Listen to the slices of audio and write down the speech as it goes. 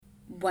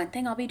one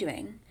thing I'll be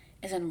doing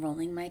is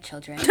enrolling my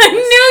children. I knew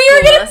you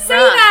were going to say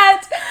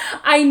that.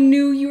 I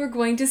knew you were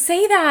going to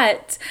say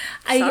that.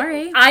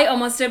 Sorry. I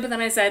almost did, but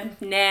then I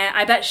said, nah,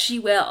 I bet she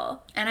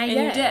will. And I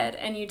did.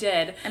 And you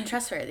did. I'm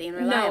trustworthy and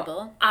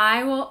reliable. No,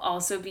 I will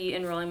also be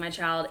enrolling my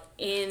child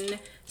in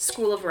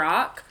School of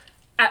Rock.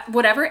 At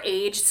whatever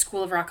age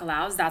School of Rock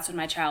allows, that's when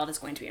my child is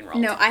going to be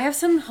enrolled. No, I have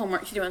some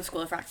homework to do on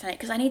School of Rock tonight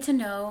because I need to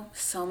know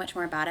so much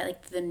more about it.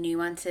 Like the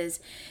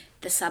nuances,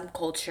 the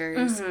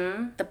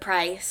subcultures, the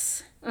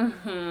price,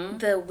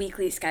 the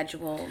weekly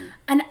schedule.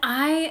 And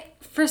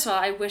first of all,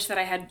 I wish that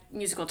I had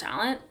musical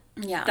talent.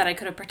 Yeah. That I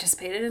could have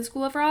participated in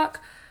School of Rock.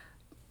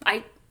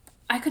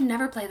 I could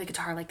never play the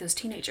guitar like those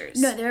teenagers.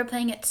 No, they were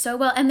playing it so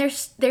well. And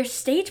there's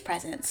stage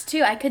presence,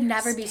 too. I could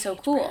never be so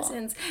cool.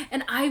 Presence.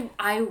 And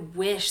I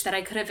wish that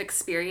I could have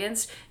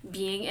experienced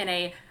being in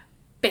a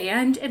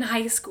band in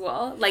high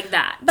school like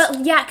that.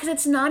 But, yeah, because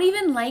it's not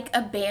even like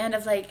a band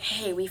of, like,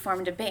 hey, we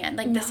formed a band.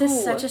 Like, this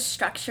is such a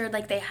structured,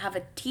 like, they have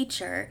a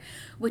teacher,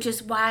 which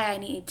is why I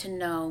need to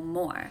know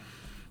more.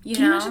 Can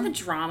you imagine the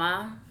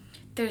drama?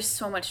 There's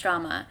so much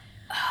drama.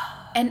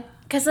 And...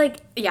 because, like,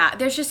 yeah,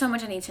 there's just so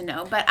much I need to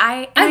know. But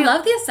I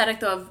love the aesthetic,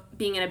 though, of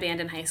being in a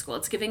band in high school.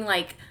 It's giving,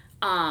 like,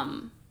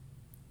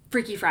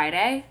 Freaky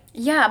Friday.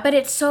 Yeah, but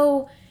it's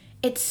so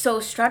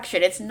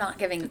structured. It's not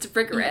giving... It's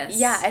rigorous.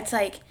 Yeah, it's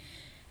like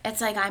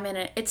I'm in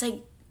a... It's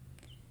like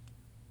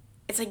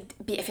I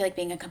feel like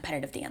being a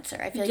competitive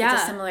dancer. I feel like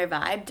it's a similar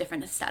vibe,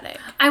 different aesthetic.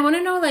 I want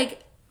to know,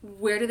 like,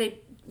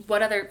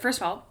 first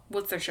of all,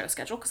 what's their show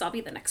schedule? Because I'll be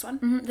the next one.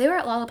 Mm-hmm. They were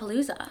at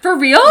Lollapalooza. For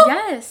real?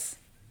 Yes.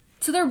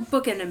 So they're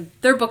booked and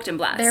blessed. They're booked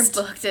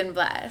and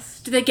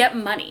blessed. Do they get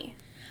money?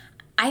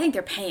 I think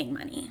they're paying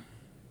money.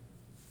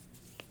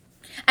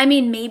 I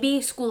mean,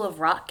 maybe School of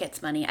Rock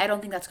gets money. I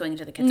don't think that's going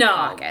into the kids'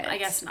 pockets. No, I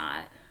guess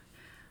not.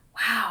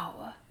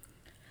 Wow.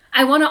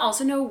 I want to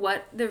also know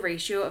what the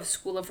ratio of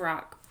School of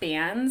Rock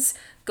bands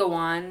go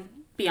on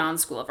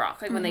beyond School of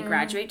Rock. Like, when they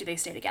graduate, do they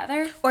stay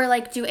together? Or,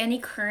 like, do any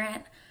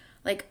current,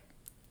 like,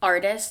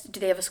 artists, do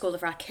they have a School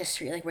of Rock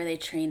history? Like, were they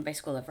trained by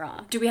School of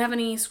Rock? Do we have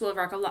any School of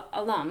Rock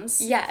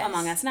alums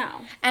among us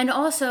now? And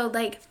also,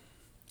 like,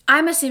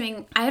 I'm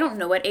assuming, I don't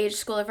know what age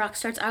School of Rock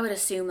starts. I would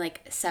assume,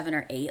 like, 7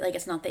 or 8. Like,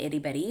 it's not the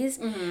itty-bitties.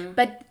 Mm-hmm.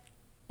 But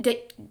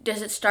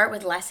does it start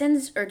with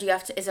lessons? Or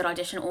is it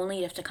audition only?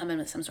 You have to come in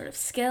with some sort of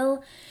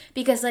skill?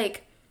 Because,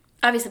 like,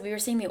 obviously, we were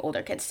seeing the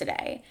older kids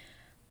today.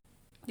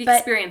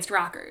 Experienced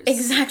rockers.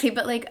 Exactly,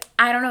 but, like,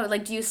 I don't know.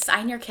 Like, do you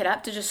sign your kid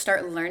up to just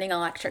start learning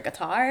electric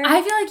guitar?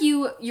 I feel like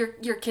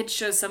your kid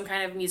shows some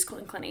kind of musical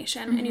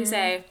inclination, and you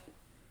say,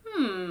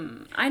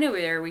 I know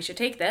where we should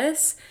take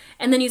this.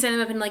 And then you sign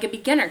them up in, like, a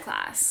beginner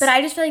class. But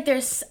I just feel like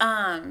there's,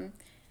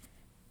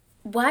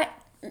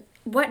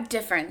 what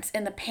difference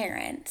in the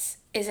parents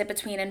is it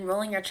between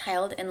enrolling your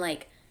child in,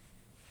 like,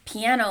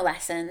 piano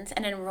lessons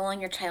and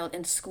enrolling your child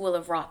in School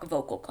of Rock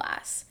vocal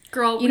class?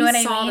 Girl, you know what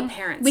I saw mean? the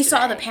parents We today.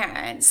 saw the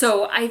parents.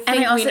 So I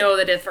think we know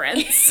the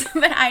difference.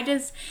 But I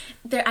just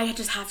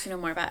have to know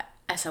more about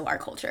SOR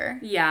culture.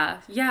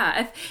 Yeah.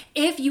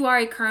 If you are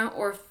a current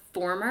or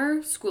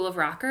former School of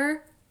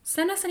Rocker,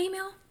 send us an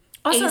email.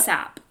 Also,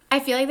 ASAP.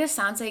 I feel like this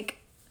sounds like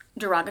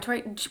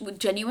derogatory.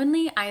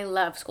 Genuinely, I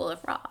love School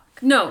of Rock.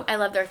 No. I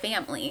love their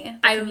family.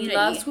 I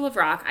love School of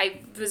Rock.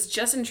 I was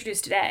just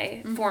introduced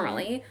today,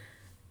 formally.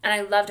 And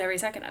I loved every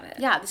second of it.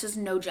 Yeah, this is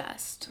no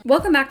jest.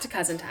 Welcome back to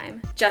Cousin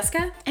Time.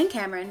 Jessica and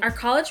Cameron are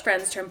college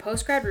friends turned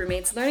post-grad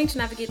roommates learning to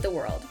navigate the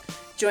world.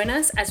 Join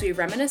us as we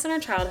reminisce on our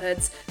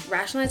childhoods,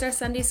 rationalize our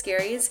Sunday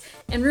scaries,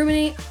 and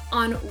ruminate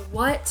on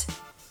what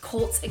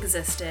cults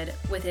existed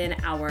within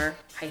our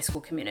high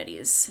school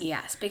communities.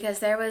 Yes, because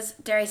there was,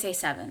 dare I say,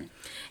 7.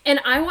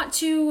 And I want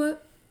to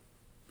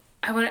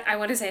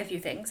say a few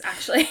things,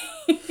 actually.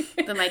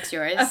 The mic's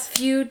yours. A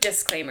few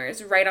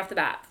disclaimers right off the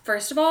bat.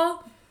 First of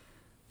all,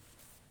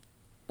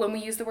 when we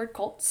use the word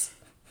cults,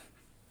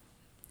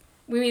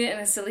 we mean it in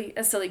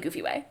a silly,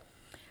 goofy way.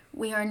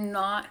 We are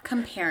not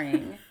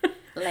comparing,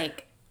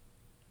 like,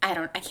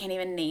 I can't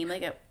even name,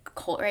 like, a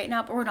cult right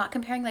now, but we're not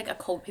comparing, like, a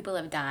cult people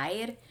have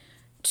died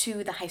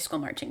to the high school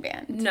marching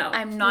band. No.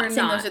 I'm not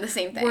saying those are the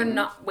same thing. We're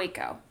not.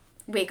 Waco,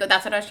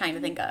 that's what I was trying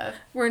to think of.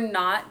 We're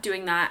not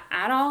doing that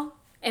at all,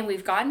 and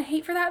we've gotten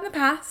hate for that in the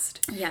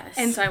past. Yes.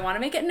 And so I want to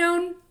make it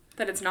known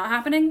that it's not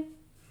happening.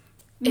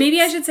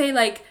 Maybe I should say,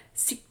 like,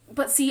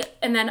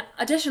 and then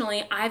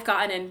additionally, I've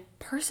gotten in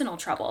personal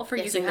trouble for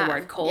using the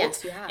word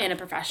cult in a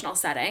professional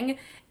setting,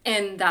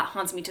 and that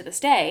haunts me to this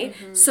day.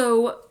 Mm-hmm.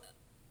 So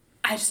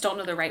I just don't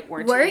know the right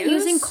word to use. We're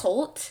using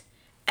cult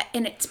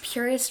in its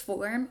purest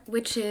form,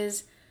 which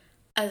is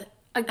a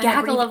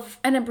gaggle of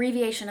an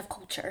abbreviation of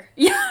culture.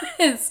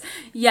 Yes.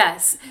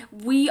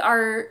 We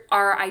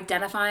are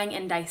identifying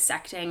and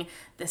dissecting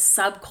the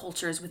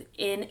subcultures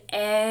within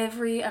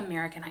every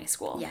American high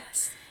school.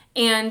 Yes.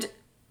 And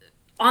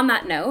on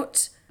that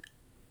note,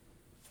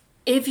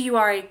 if you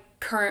are a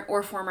current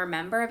or former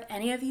member of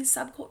any of these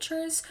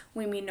subcultures,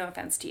 we mean no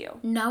offense to you.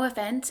 No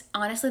offense.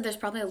 Honestly, there's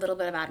probably a little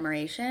bit of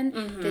admiration.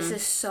 Mm-hmm. This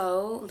is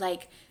so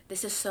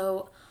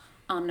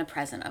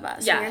omnipresent of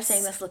us. Yes. So you're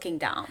saying this looking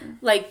down.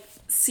 Like,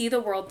 see the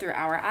world through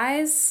our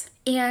eyes.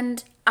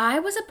 And I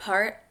was a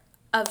part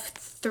of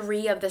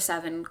 3 of the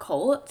 7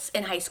 cults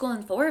in high school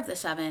and 4 of the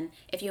 7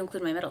 if you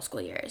include my middle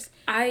school years.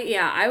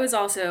 I was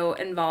also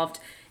involved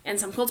in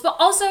some cults, but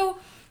also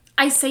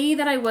I say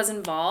that I was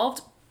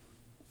involved,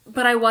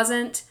 but I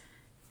wasn't,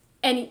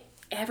 and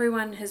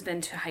everyone who's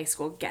been to high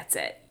school gets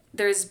it.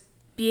 There's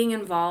being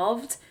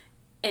involved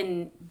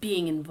and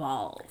being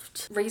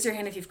involved. Raise your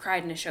hand if you've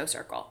cried in a show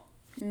circle.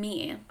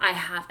 Me. I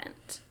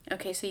haven't.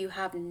 Okay, so you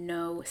have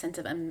no sense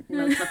of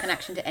emotional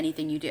connection to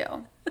anything you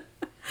do.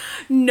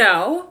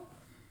 No.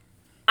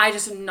 I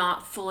just am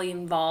not fully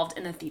involved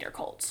in a theater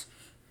cult.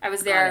 I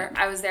was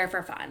there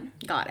for fun.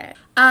 Got it.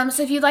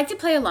 So if you'd like to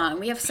play along,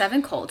 we have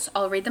 7 cults.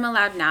 I'll read them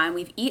aloud now, and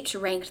we've each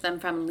ranked them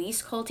from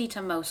least culty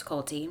to most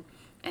culty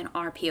and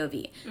our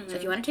POV. Mm-hmm. So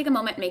if you want to take a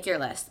moment, make your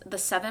list. The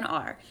 7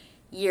 are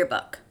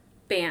yearbook,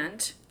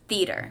 band,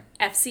 theater,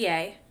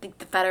 FCA, the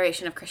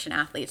Federation of Christian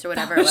Athletes or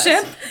whatever it was.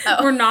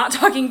 Oh. We're not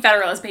talking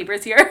Federalist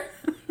Papers here.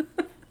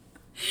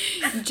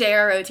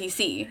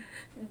 JROTC,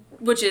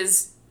 which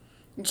is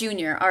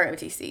Junior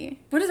ROTC.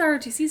 What does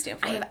ROTC stand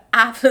for? I have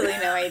absolutely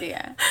no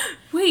idea.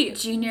 Wait,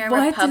 Junior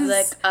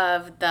Republic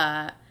of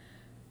the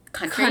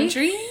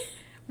Country?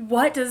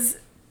 What does...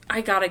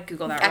 I gotta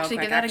Google that real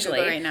quick, give that a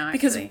Google right now,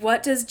 because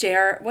what does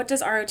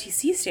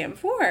ROTC stand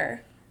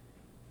for?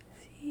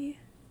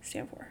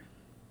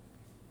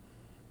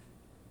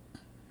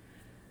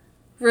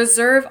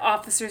 Reserve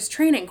Officers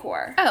Training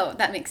Corps. Oh,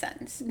 that makes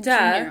sense.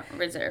 Duh. Junior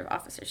Reserve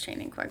Officers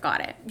Training Corps.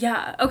 Got it.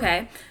 Yeah,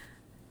 okay.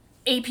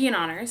 AP and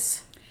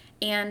honors.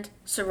 And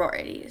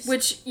sororities.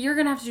 Which you're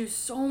going to have to do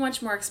so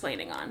much more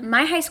explaining on.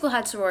 My high school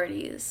had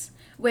sororities.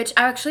 Which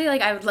actually,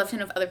 I would love to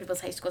know if other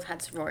people's high schools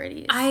had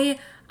sororities. I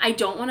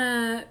don't want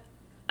to...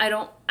 I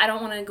don't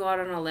want to go out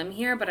on a limb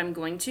here, but I'm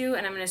going to,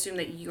 and I'm going to assume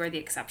that you are the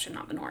exception,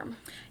 not the norm.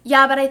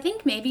 Yeah, but I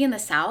think maybe in the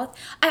South.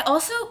 I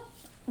also...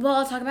 Well,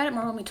 I'll talk about it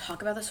more when we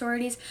talk about the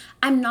sororities.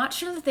 I'm not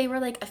sure that they were,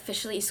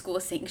 officially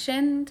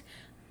school-sanctioned,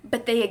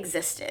 but they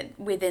existed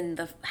within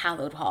the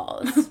hallowed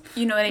halls.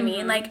 You know what I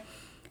mean? Mm-hmm.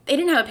 They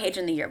didn't have a page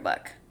in the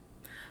yearbook.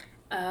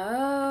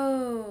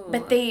 Oh.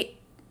 But they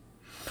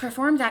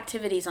performed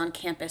activities on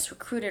campus,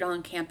 recruited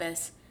on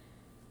campus,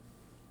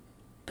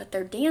 but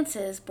their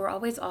dances were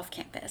always off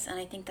campus, and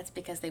I think that's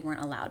because they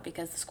weren't allowed,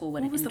 because the school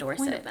wouldn't endorse it. What was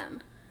the point of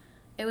them?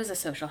 It was a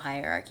social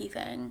hierarchy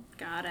thing.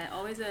 Got it.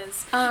 Always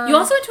is. You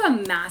also went to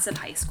a massive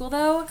high school,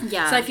 though.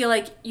 Yeah. So I feel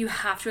like you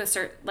have to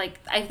assert,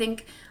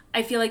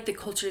 I feel like the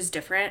culture is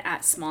different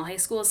at small high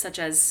schools, such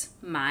as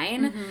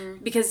mine,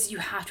 because you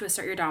have to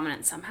assert your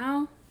dominance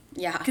somehow.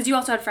 Yeah. Because you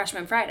also had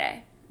Freshman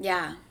Friday.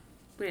 Yeah.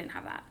 We didn't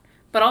have that.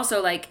 But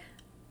also,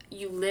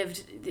 you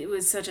lived, it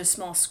was such a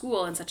small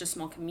school and such a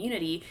small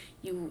community,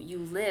 you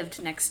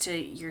lived next to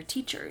your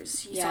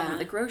teachers. You saw them at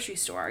the grocery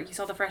store. You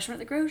saw the freshmen at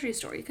the grocery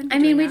store. You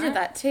couldn't we did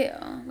that too.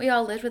 We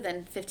all lived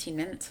within 15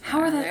 minutes of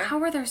How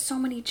are there so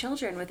many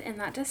children within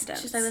that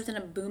distance? It's just I lived in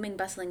a booming,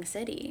 bustling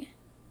city.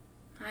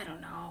 I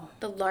don't know.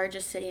 The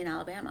largest city in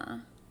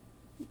Alabama.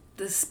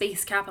 The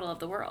space capital of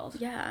the world.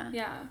 Yeah.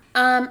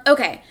 Yeah.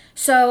 Okay,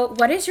 so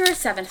what is your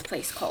 7th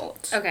place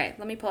cult? Okay,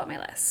 let me pull up my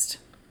list.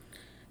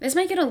 This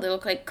might get a little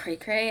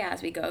cray-cray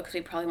as we go, because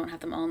we probably won't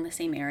have them all in the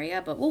same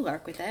area, but we'll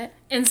work with it.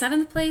 In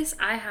 7th place,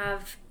 I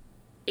have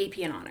AP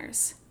and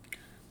honors.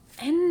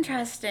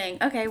 Interesting.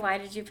 Okay, why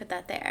did you put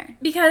that there?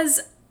 Because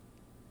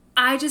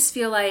I just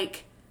feel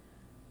like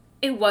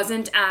there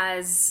wasn't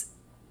as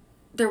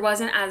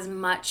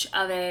much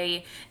of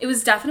it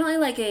was definitely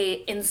a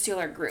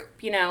insular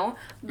group,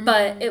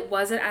 but it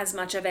wasn't as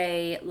much of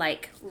a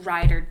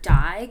ride or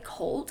die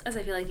cult as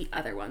I feel like the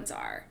other ones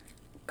are.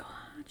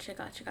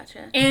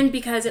 Gotcha. And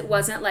because it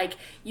wasn't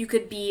you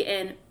could be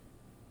in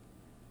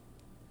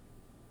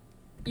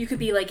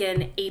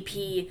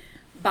AP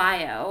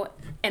bio,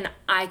 and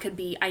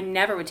I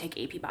never would take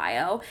AP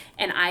bio,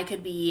 and I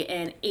could be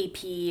in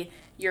AP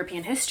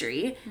European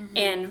history,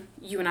 and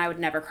you and I would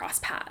never cross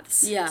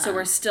paths. Yeah. So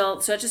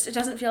it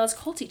doesn't feel as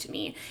culty to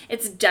me.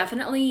 It's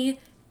definitely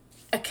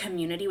a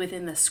community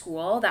within the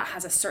school that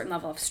has a certain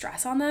level of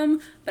stress on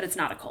them, but it's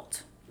not a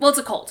cult. Well, it's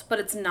a cult, but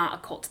it's not a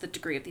cult to the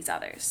degree of these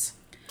others.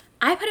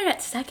 I put it at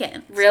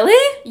 2nd.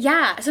 Really?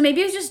 Yeah. So maybe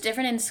it was just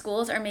different in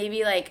schools, or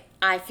maybe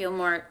I feel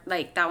more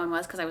like that one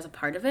was because I was a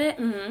part of it,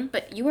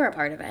 but you were a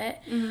part of it.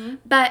 Mm-hmm.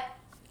 But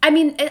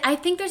I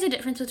think there's a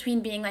difference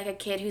between being a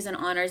kid who's in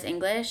honors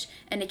English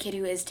and a kid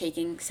who is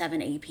taking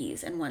 7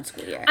 APs in one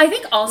school year. I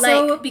think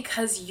also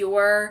because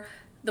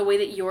the way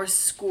that your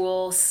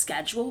school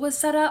schedule was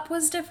set up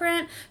was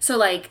different.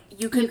 So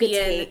you could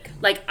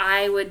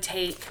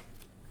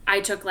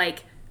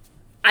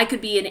I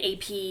could be in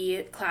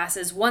AP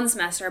classes one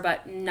semester,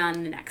 but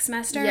none the next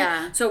semester.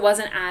 Yeah. So it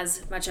wasn't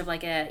as much of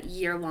a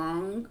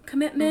year-long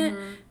commitment,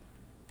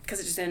 because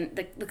it just didn't,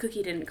 the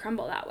cookie didn't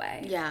crumble that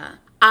way. Yeah.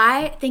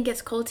 I think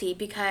it's culty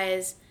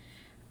because,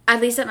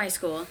 at least at my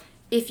school,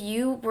 if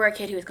you were a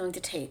kid who was going to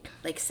take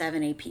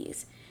 7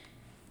 APs,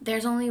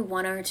 there's only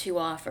 1 or 2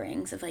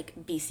 offerings of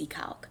BC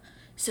Calc.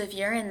 So if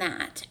you're in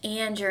that,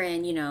 and you're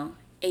in,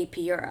 AP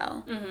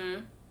Euro.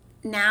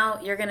 Now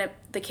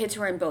the kids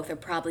who are in both are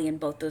probably in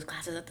both those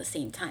classes at the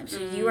same time. So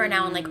you are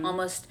now on like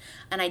almost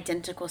an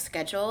identical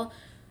schedule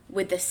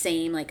with the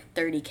same like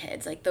 30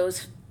 kids. Like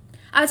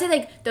I would say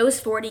like those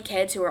 40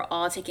 kids who are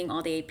all taking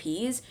all the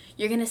APs,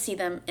 you're going to see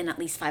them in at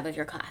least 5 of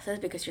your classes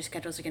because your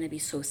schedules are going to be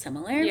so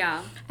similar.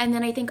 Yeah. And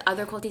then I think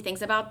other culty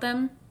things about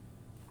them,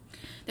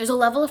 there's a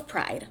level of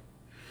pride.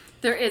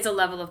 There is a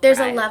level of There's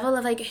pride. a level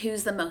of, like,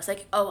 who's the most.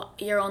 Like, oh,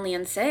 you're only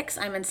in 6,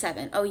 I'm in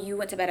 7. Oh, you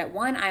went to bed at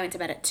 1, I went to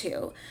bed at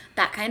 2.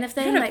 That kind of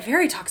thing. You had like a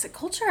very toxic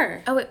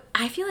culture. Oh,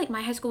 I feel like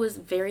my high school was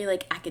very,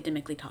 like,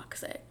 academically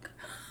toxic.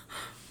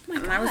 Oh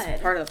my God. I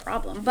was part of the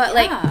problem. But,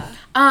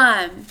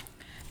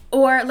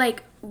 or,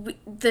 like,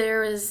 there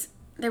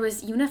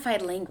was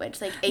unified language.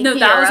 Like, AP No, that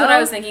Euro, was what I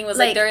was thinking. Was,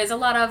 like, there is a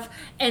lot of...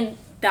 And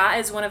that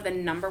is one of the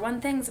number one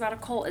things about a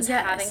cult is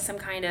having some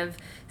kind of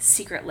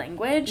secret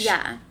language.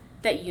 Yeah.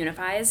 That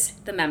unifies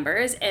the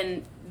members,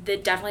 and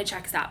that definitely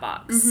checks that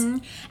box.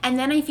 And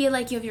then I feel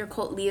like you have your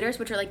cult leaders,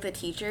 which are like the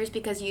teachers,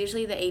 because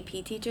usually the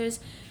AP teachers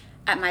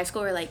at my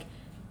school were like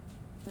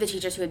the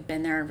teachers who had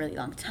been there a really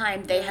long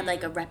time. They had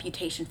like a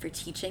reputation for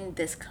teaching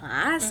this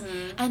class.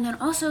 And then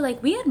also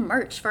like we had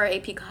merch for our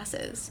AP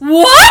classes.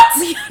 What?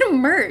 We had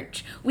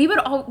merch. We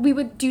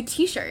would do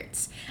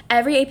t-shirts.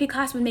 Every AP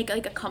class would make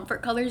like a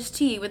Comfort Colors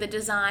tee with a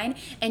design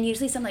and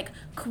usually some like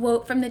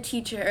quote from the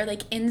teacher or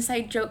like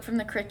inside joke from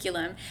the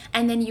curriculum.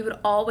 And then you would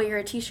all wear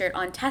a t-shirt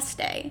on test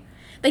day.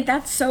 Like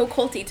that's so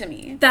culty to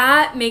me.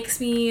 That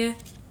makes me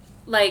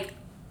like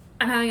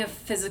I'm having a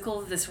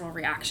physical, visceral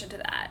reaction to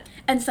that.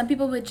 And some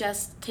people would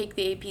just take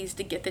the APs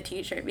to get the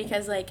t-shirt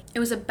because, like, it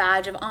was a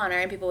badge of honor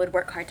and people would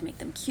work hard to make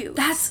them cute.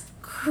 That's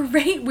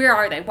great. Where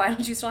are they? Why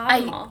don't you still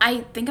have them all?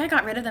 I think I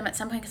got rid of them at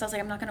some point because I was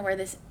like, I'm not going to wear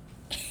this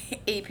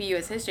AP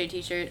US History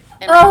t-shirt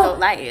in my adult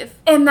life.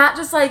 And that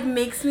just, like,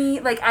 makes me,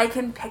 like, I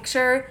can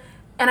picture,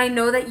 and I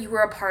know that you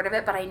were a part of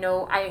it, but I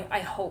know, I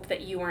hope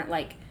that you weren't,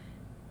 like,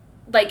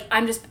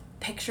 I'm just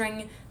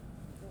picturing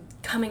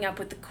coming up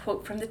with the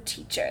quote from the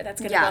teacher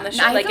that's going to go on the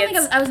show.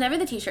 No, I was never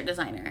the t-shirt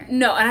designer.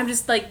 No, and I'm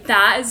just like,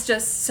 that is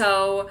just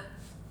so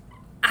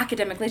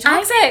academically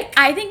toxic.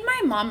 I think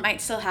my mom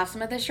might still have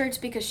some of the shirts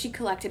because she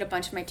collected a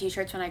bunch of my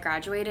t-shirts when I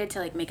graduated to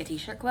like make a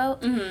t-shirt quilt.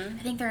 I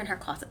think they're in her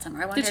closet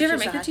somewhere. Did you ever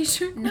make a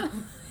t-shirt? No.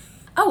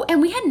 Oh,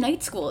 and we had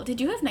night school.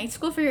 Did you have night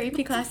school for your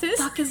AP classes? What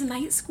the fuck is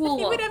night school?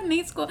 We would have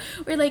night school.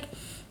 Where like,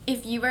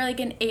 if you were like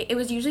it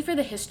was usually for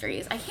the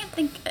histories. I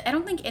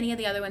don't think any of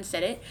the other ones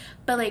did it,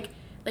 but like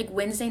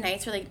Wednesday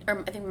nights or I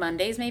think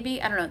Mondays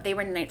maybe, I don't know, they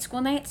were night school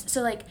nights.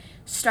 So like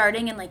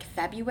starting in like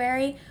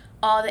February,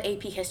 all the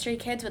AP history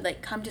kids would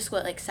like come to school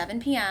at like 7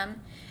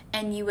 p.m.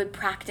 and you would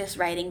practice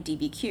writing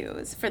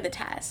DBQs for the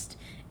test.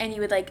 And you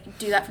would like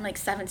do that from like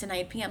 7 to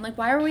 9 p.m. Like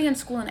why were we in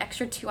school an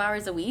extra 2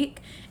 hours a week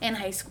in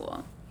high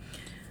school?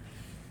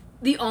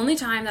 The only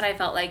time that I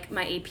felt like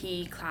my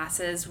AP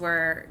classes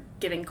were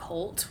giving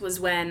cult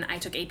was when I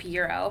took AP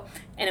Euro,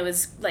 and it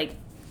was like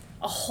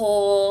a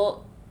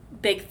whole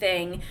big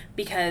thing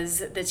because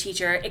the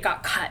teacher, it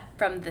got cut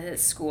from the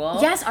school.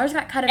 Yes, ours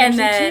got cut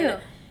eventually and then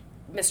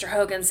too. Mr.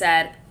 Hogan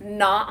said,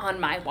 not on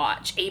my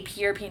watch. AP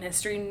European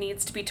history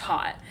needs to be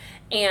taught.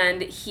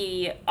 And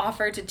he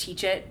offered to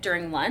teach it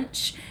during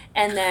lunch.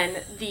 And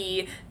then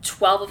the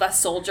 12 of us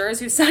soldiers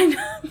who signed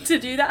up to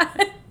do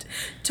that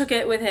took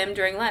it with him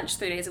during lunch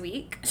 3 days a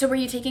week. So were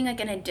you taking like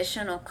an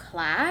additional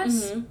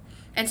class?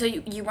 And so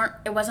you weren't,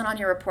 it wasn't on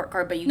your report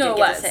card, but you did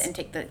get to sit and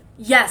take the...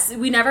 Yes,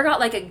 we never got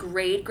like a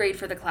grade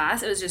for the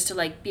class. It was just to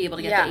like be able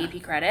to get the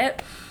AP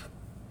credit.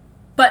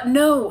 But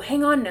no,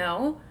 hang on,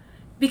 no.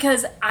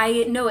 Because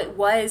I know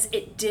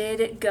it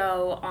did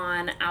go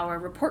on our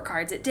report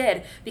cards. It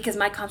did. Because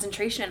my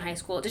concentration in high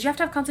school, did you have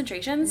to have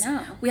concentrations?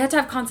 No. We had to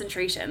have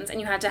concentrations, and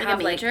you had to have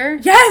a major?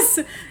 like... Yes!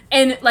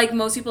 And like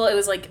most people, it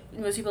was like,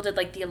 most people did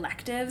like the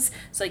electives.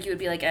 So like you would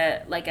be like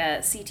a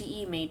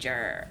CTE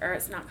major, or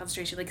it's not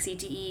concentration, like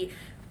CTE...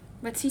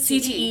 What's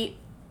CTE? CTE,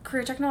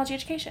 Career Technology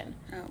Education.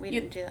 Oh, we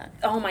didn't do that.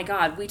 Oh my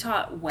God, we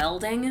taught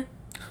welding.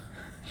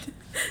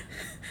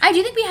 I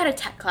do think we had a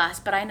tech class,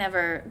 but I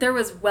never... There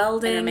was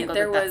welding, it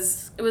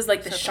was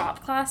like the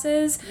shop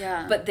classes,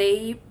 but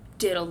they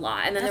did a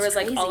lot. And then there was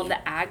like all of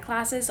the ag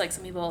classes, like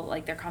some people,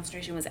 like their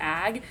concentration was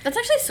ag. That's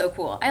actually so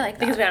cool. I like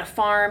that. Because we had a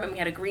farm and we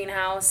had a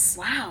greenhouse.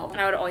 Wow.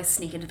 And I would always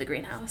sneak into the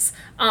greenhouse.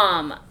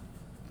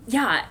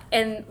 Yeah,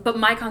 but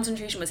my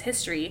concentration was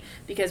history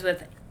because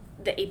with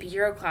the AP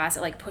Euro class,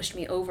 it like pushed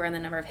me over in the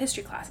number of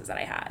history classes that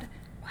I had.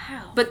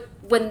 Wow. But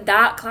when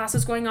that class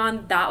was going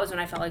on, that was when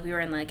I felt like we were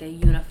in like a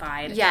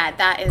unified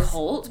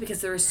cult because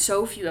there were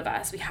so few of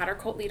us. We had our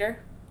cult leader,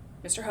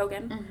 Mr.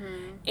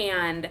 Hogan,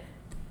 and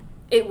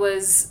it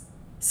was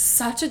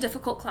such a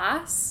difficult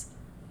class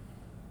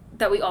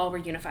that we all were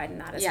unified in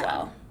that as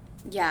well.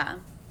 Yeah.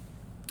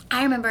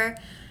 I remember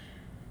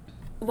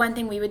one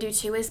thing we would do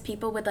too is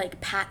people would like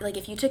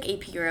if you took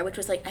AP Euro, which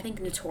was like I think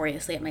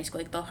notoriously at my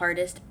school like the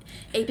hardest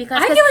AP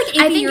class. I feel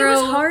like AP Euro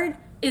it was hard.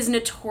 Is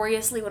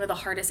notoriously one of the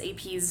hardest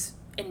APs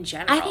in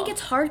general. I think it's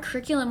hard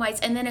curriculum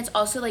wise, and then it's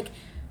also like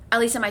at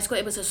least in my school,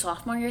 it was a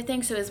sophomore year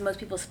thing, so it was most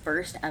people's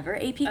first ever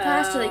AP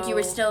class. So like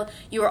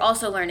you were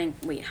also learning,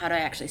 wait, how do I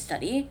actually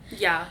study?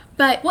 Yeah.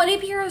 But well,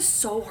 AP Euro is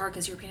so hard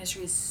because European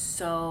history is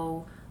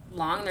so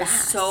long.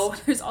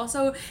 There's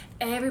also,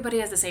 everybody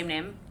has the same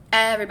name.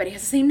 Everybody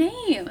has the same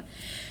name.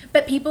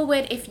 But people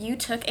would, if you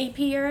took AP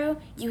Euro,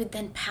 you would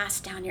then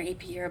pass down your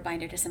AP Euro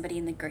binder to somebody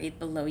in the grade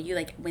below you,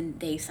 like when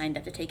they signed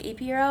up to take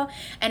AP Euro.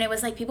 And it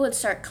was like people would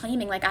start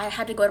claiming, like I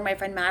had to go to my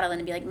friend Madeline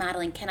and be like,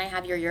 Madeline, can I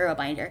have your Euro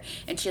binder?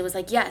 And she was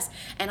like, yes.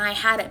 And I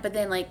had it. But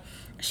then like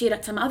she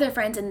had some other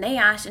friends and they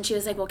asked and she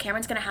was like, well,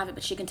 Cameron's going to have it,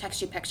 but she can text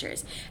you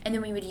pictures. And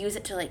then we would use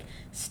it to like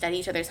study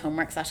each other's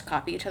homework /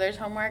 copy each other's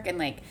homework and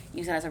like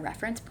use it as a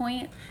reference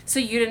point.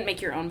 So you didn't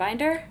make your own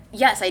binder?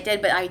 Yes, I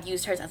did, but I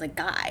used hers as a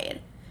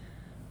guide.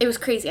 It was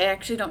crazy. I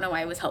actually don't know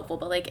why it was helpful,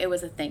 but like it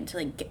was a thing to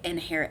like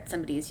inherit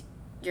somebody's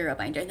Euro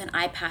binder, and then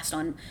I passed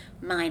on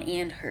mine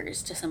and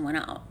hers to someone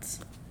else.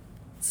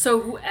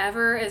 So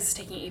whoever is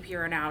taking AP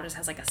Euro now just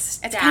has like a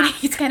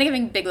stack. It's kind of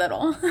giving Big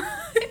Little.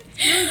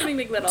 It's really giving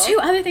Big Little. 2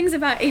 other things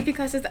about AP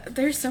classes.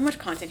 There's so much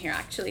content here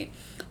actually.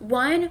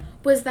 One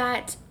was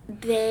that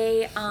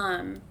they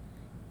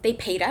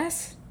paid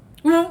us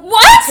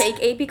what to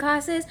take AP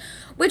classes,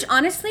 which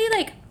honestly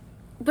like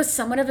was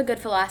somewhat of a good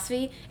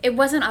philosophy. It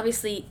wasn't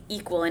obviously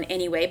equal in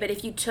any way, but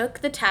if you took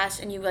the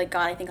test and you like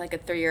got I think like a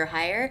 3 or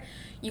higher,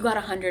 you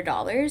got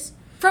 $100.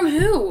 From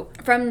who?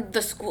 From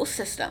the school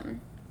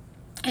system.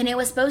 And it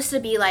was supposed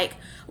to be like,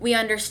 we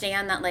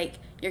understand that like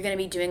you're going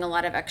to be doing a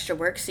lot of extra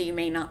work, so you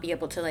may not be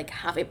able to like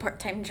have a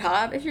part-time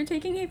job if you're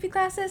taking AP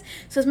classes.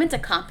 So it's meant to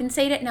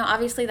compensate it. Now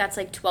obviously that's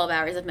like 12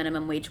 hours of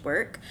minimum wage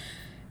work.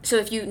 So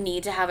if you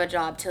need to have a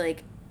job to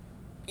like,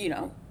 you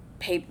know,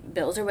 pay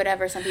bills or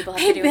whatever, some people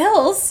have to do. Pay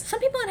bills? Some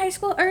people in high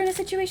school are in a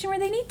situation where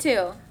they need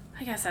to.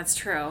 I guess that's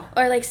true.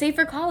 Or like save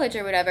for college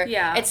or whatever.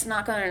 Yeah. It's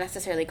not going to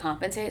necessarily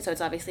compensate, so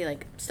it's obviously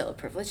like still a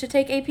privilege to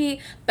take AP,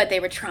 but they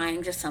were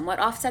trying to somewhat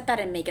offset that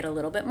and make it a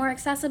little bit more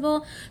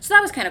accessible. So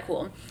that was kind of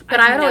cool. But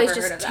I would always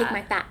just take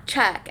my fat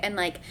check and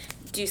like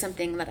do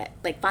something that I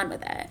like fun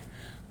with it.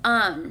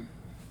 And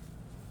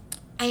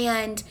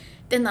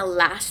then the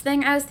last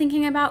thing I was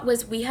thinking about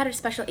was we had a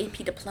special AP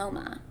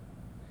diploma.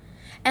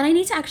 And I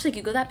need to actually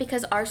Google that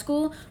because our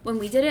school, when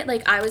we did it,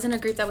 like I was in a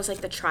group that was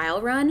like the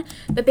trial run,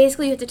 but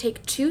basically you had to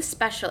take 2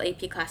 special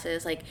AP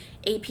classes, like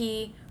AP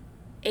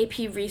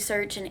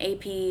Research and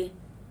AP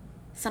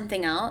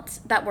something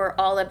else that were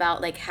all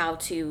about like how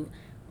to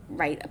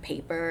write a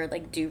paper,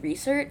 like do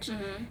research.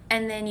 Mm-hmm.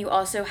 And then you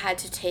also had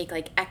to take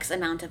like X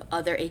amount of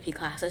other AP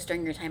classes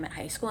during your time at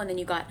high school, and then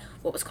you got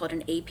what was called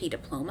an AP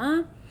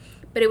diploma.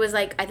 But it was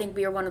like, I think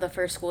we were one of the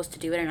first schools to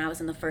do it, and I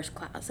was in the first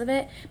class of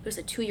it. But it was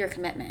a 2-year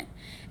commitment.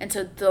 And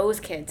so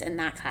those kids in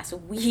that class,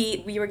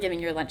 we were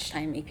giving your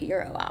lunchtime AP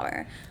Euro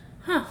hour.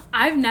 Huh.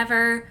 I've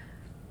never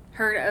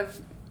heard of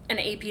an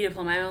AP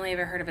diploma. I've only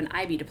ever heard of an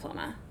IB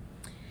diploma.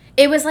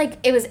 It was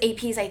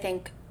APs, I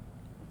think,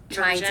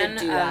 trying to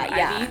do that.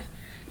 Yeah. IB?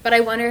 But I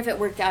wonder if it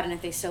worked out and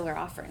if they still are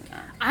offering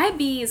that.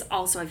 IB is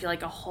also, I feel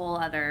like, a whole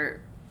other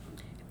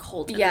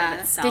cult in and of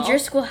itself. Did your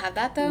school have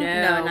that though?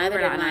 No, neither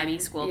did mine. An IB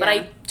school. Yeah. But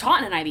I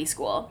taught in an IB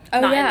school,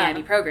 not in the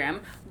IB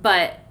program.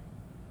 But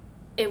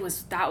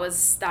that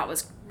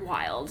was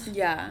wild.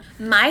 Yeah.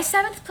 My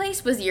 7th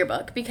place was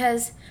yearbook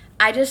because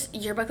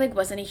yearbook like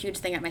wasn't a huge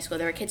thing at my school.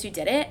 There were kids who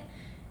did it,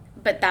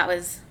 but that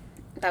was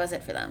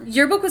it for them.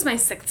 Yearbook was my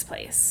 6th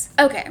place.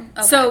 Okay.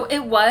 So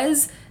it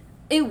was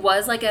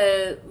like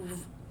a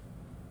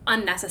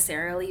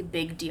unnecessarily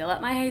big deal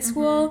at my high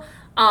school.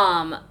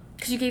 Mm-hmm.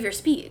 Because you gave your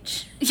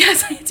speech.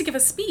 Yes, I had to give a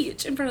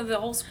speech in front of the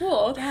whole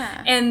school.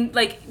 Yeah. And,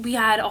 like, we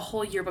had a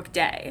whole yearbook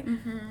day.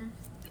 Mm-hmm.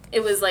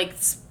 It was, like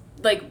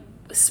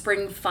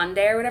spring fun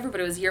day or whatever, but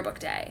it was yearbook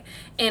day.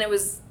 And it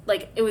was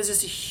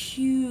just a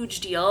huge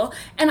deal.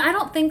 And I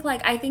don't think,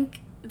 I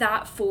think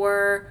that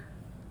for,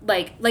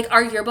 like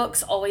our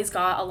yearbooks always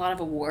got a lot of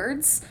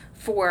awards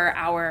for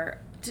our...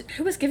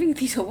 Who was giving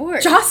these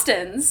awards?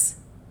 Jostens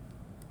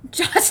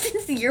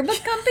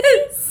yearbook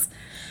companies?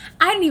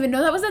 I didn't even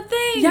know that was a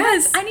thing.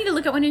 Yes. I need to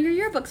look at one of your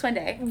yearbooks one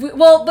day.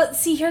 Well, but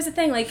see, here's the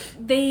thing. Like,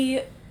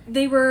 they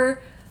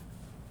were...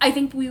 I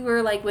think we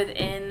were, like,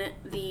 within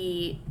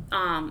the,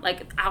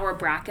 like, our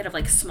bracket of,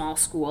 like, small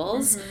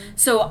schools. Mm-hmm.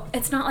 So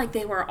it's not like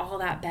they were all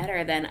that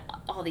better than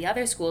all the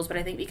other schools, but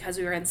I think because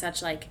we were in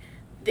such, like,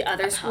 the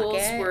other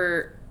schools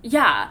were...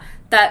 Yeah,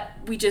 that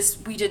we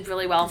did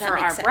really well for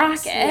our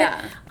bracket.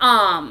 Yeah.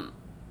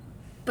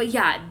 But,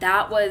 yeah,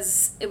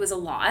 it was a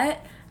lot.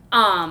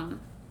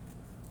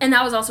 And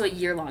that was also a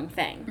year-long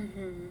thing.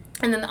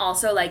 Mm-hmm. And then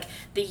also, like,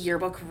 the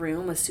yearbook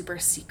room was super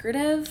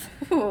secretive.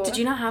 Ooh. Did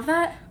you not have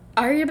that?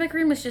 Our yearbook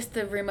room was just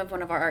the room of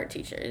one of our art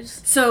teachers.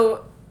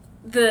 So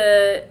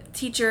the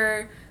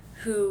teacher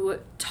who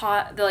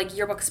taught the, like,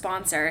 yearbook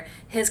sponsor,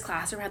 his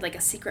classroom had, like,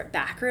 a secret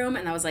back room,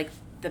 and that was, like,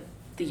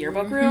 the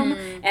yearbook room,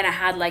 and it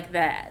had, like,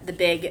 the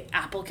big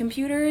Apple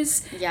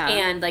computers,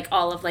 and, like,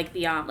 all of, like,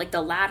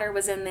 the ladder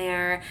was in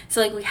there. So,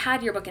 like, we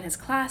had yearbook in his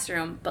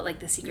classroom, but, like,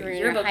 the secret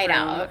yearbook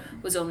room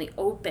was only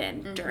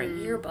open during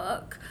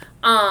yearbook.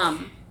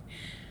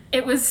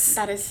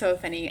 That is so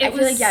funny. I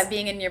feel like, yeah,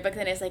 being in yearbook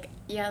then is like,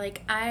 yeah,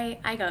 like, I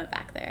go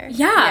back there.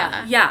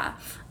 Yeah.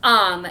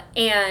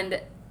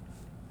 And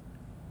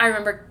I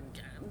remember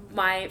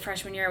my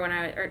freshman year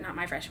not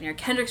my freshman year,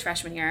 Kendrick's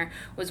freshman year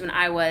was when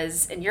I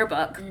was in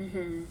yearbook.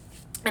 Mm-hmm.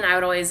 And I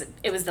would always,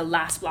 it was the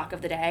last block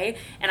of the day,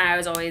 and I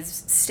was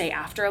always stay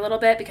after a little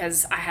bit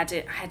because I had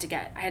to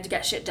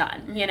get shit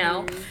done, you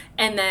know? Mm-hmm.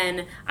 And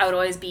then I would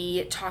always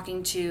be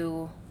talking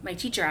to my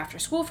teacher after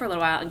school for a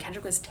little while, and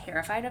Kendrick was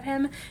terrified of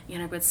him.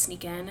 Kendrick would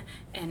sneak in,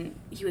 and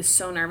he was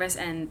so nervous,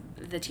 and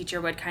the teacher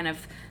would kind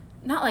of,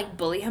 not like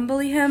bully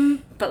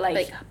him, but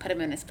like put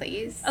him in his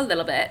place. A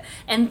little bit.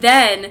 And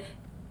then,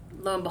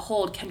 lo and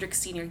behold, Kendrick's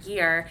senior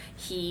year,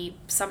 he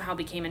somehow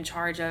became in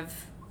charge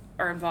of,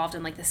 or involved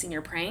in like the senior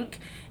prank,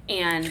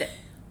 and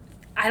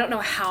I don't know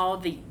how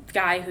the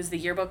guy who's the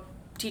yearbook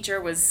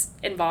teacher was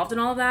involved in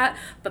all of that,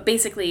 but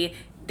basically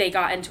they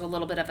got into a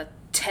little bit of a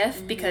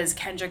tiff because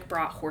Kendrick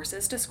brought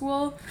horses to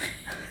school.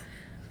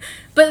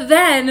 But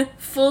then,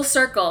 full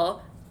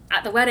circle,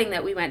 at the wedding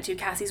that we went to,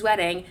 Cassie's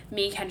wedding,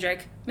 me,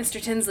 Kendrick,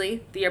 Mr.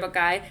 Tinsley, the yearbook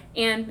guy,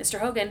 and Mr.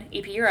 Hogan,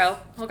 AP Euro,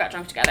 all got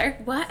drunk together.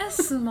 What a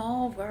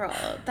small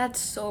world. That's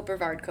so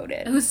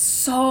Brevard-coded. It was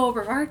so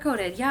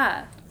Brevard-coded,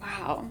 yeah.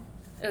 Wow.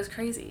 It was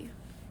crazy.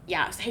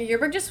 Yeah, so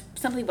yearbook just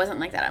simply wasn't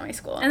like that at my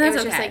school. And that's it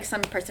was okay. just like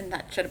some person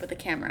that showed up with a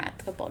camera at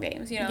the football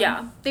games, you know?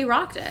 Yeah. They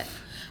rocked it.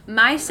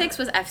 My 6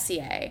 was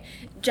FCA.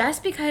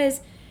 Just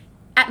because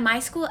at my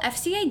school,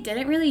 FCA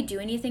didn't really do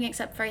anything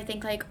except for, I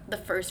think, like, the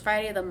first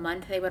Friday of the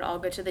month, they would all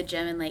go to the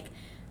gym and, like,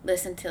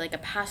 listen to, like, a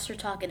pastor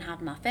talk and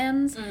have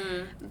muffins.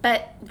 Mm-hmm.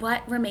 But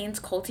what remains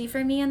culty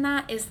for me in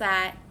that is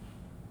that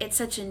it's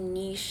such a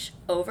niche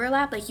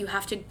overlap. Like, you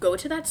have to go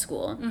to that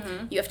school,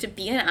 you have to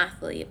be an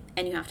athlete,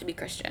 and you have to be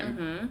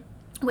Christian.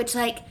 Which,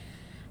 like,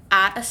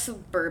 at a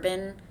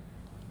suburban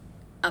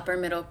upper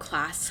middle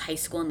class high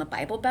school in the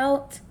Bible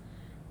Belt,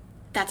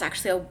 that's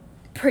actually a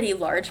pretty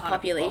large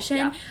population.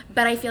 Yeah.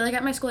 But I feel like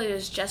at my school, it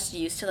was just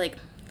used to, like,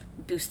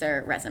 boost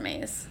their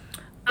resumes.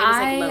 It was,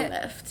 like, low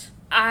lift.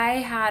 I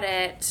had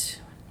it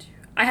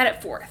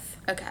 4th.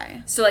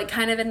 Okay. So, like,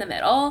 kind of in the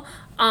middle.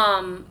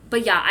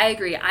 But yeah, I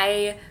agree.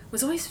 I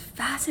was always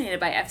fascinated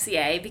by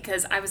FCA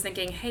because I was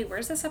thinking, hey,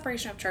 where's the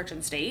separation of church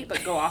and state?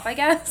 But go off, I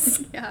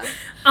guess. Yeah.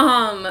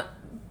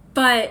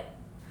 But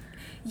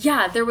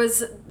yeah, there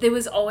was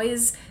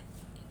always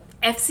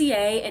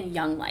FCA and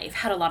Young Life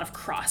had a lot of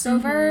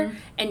crossover,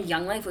 and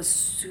Young Life was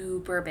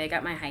super big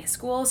at my high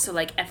school. So,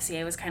 like,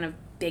 FCA was kind of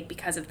big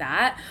because of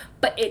that.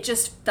 But it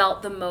just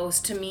felt the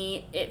most, to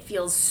me, it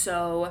feels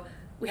so...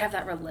 We have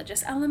that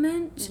religious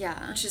element.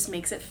 Yeah. Which just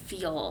makes it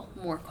feel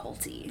more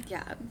culty.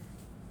 Yeah.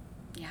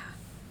 Yeah.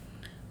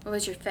 What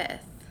was your 5th?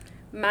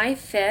 My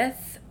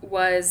 5th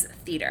was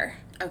theater.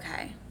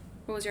 Okay.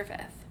 What was your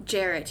 5th?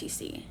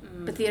 JROTC.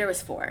 But theater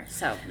was 4,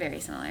 so very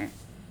similar.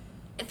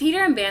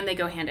 Theater and band, they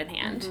go hand in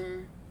hand.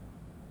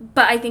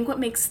 But I think what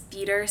makes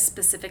theater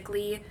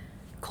specifically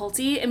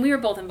culty, and we were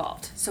both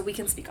involved, so we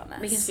can speak on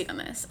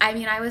this. I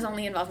mean, I was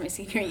only involved in my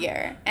senior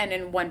year and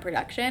in one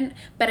production,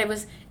 but it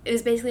was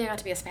basically I got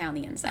to be a spy on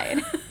the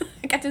inside.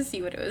 I got to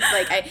see what it was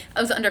like.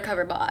 I was an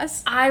undercover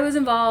boss. I was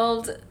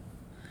involved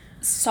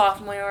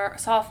sophomore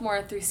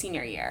through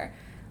senior year,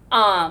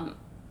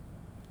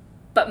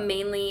 but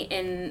mainly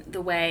in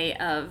the way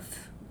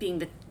of being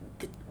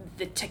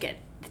the ticket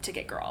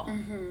girl.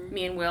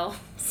 Me and Will,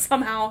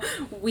 somehow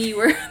we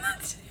were the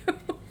two.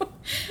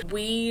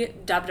 We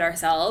dubbed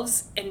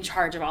ourselves in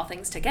charge of all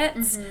things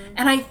tickets.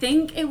 And I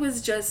think it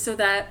was just so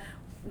that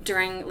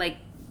during, like,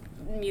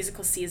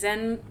 musical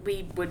season,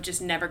 we would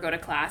just never go to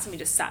class and we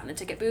just sat in the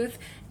ticket booth.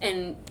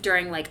 And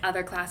during, like,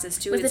 other classes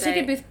too, was the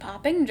ticket booth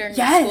popping during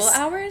school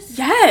hours?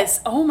 Yes.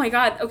 Oh my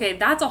God. Okay,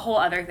 that's a whole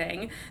other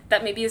thing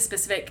that maybe is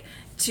specific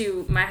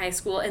to my high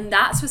school in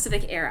that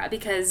specific era,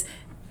 because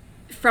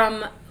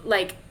from,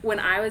 like, when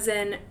I was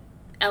in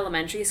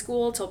elementary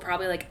school till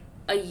probably, like,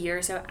 a year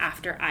or so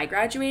after I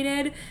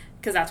graduated,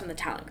 because that's when the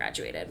talent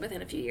graduated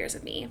within a few years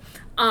of me,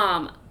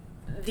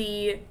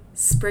 the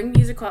spring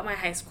musical at my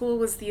high school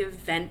was the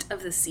event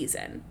of the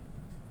season,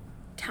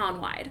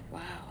 town-wide.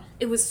 Wow.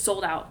 It was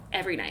sold out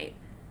every night.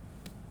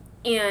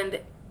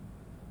 And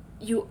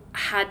you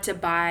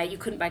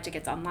couldn't buy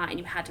tickets online,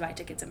 you had to buy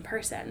tickets in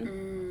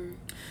person.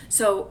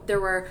 So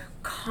there were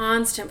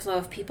constant flow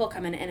of people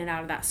coming in and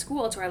out of that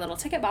school to our little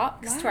ticket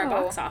box, to our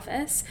box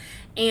office,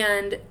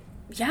 and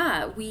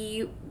yeah,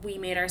 we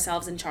made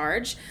ourselves in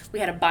charge. We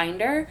had a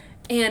binder,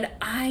 and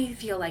I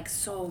feel like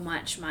so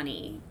much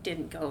money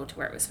didn't go to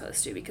where it was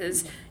supposed to,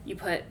 because you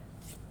put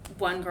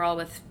one girl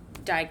with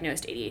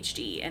diagnosed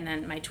ADHD and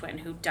then my twin,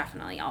 who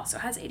definitely also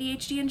has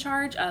ADHD, in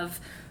charge of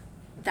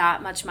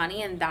that much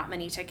money and that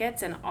many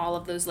tickets and all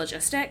of those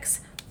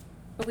logistics.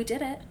 But we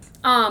did it.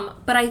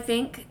 But I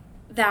think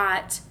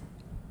that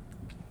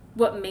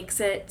what makes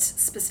it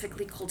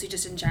specifically culty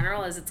just in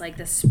general is it's like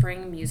the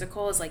spring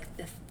musical is like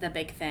the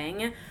big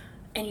thing,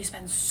 and you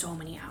spend so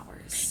many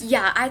hours.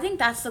 Yeah, I think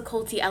that's the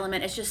culty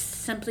element. It's just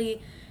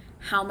simply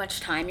how much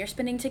time you're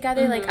spending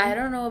together. Like, I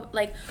don't know,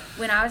 like,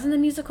 when I was in the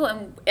musical,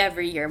 and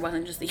every year,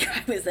 wasn't just the year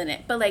I was in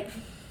it, but, like,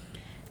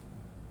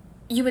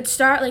 you would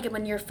start, like,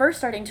 when you're first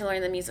starting to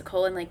learn the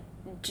musical in, like,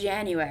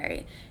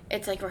 January,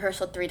 it's, like,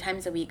 rehearsal 3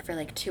 times a week for,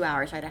 like, 2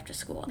 hours right after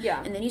school.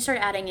 Yeah. And then you start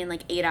adding in,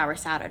 like, 8-hour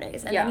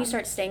Saturdays. And then you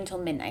start staying till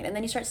midnight. And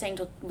then you start staying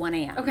till 1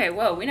 a.m. Okay,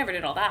 whoa, we never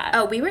did all that.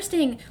 Oh, we were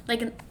staying,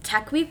 like, in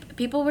Tech Week,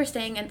 people were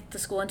staying at the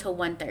school until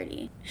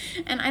 1:30.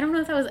 And I don't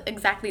know if that was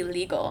exactly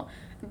legal,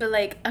 but,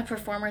 like, a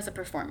performer is a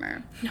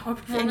performer. No, a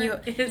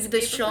performer is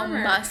the show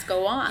must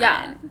go on.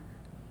 Yeah.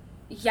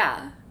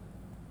 Yeah.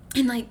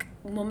 And, like,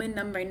 woman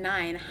number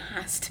 9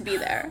 has to be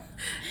there.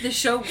 The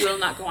show will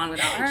not go on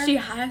without her. She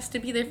has to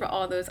be there for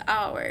all those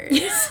hours.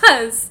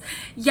 Yes.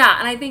 Yeah,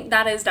 and I think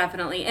that is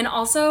definitely... And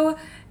also,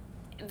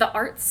 the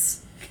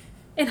arts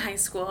in high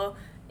school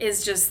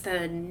is just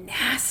the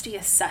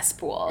nastiest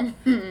cesspool.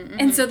 Mm-hmm.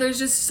 And so there's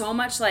just so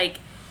much, like,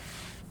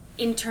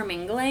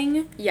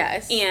 intermingling.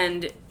 Yes.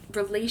 And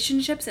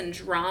relationships and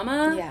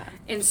drama. Yeah.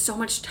 And so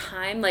much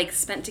time, like,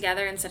 spent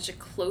together in such a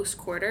close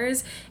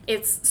quarters.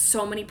 It's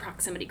so many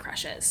proximity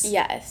crushes.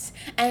 Yes.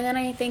 And then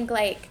I think,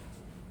 like,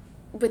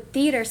 with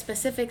theater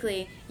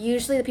specifically,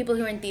 usually the people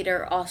who are in theater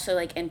are also,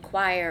 like, in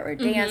choir or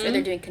dance, or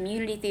they're doing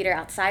community theater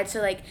outside.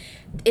 So, like,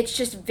 it's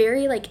just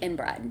very, like,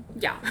 inbred.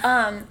 Yeah.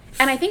 And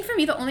I think for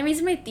me, the only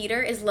reason my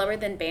theater is lower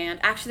than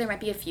band, actually there might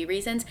be a few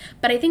reasons,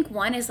 but I think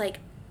one is, like,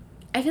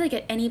 I feel like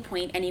at any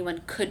point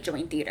anyone could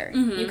join theater.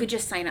 Mm-hmm. You could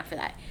just sign up for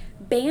that.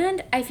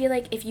 Band, I feel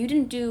like if you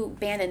didn't do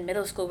band in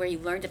middle school where you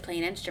learned to play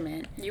an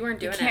instrument, you weren't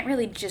doing it. You can't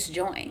really just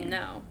join.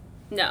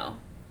 No.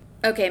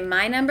 Okay,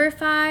 my number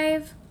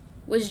 5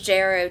 was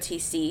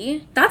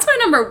JROTC. That's my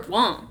number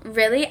 1.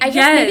 Really? I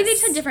guess maybe they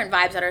just had different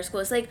vibes at our school.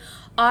 It's like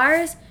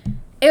ours,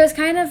 it was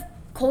kind of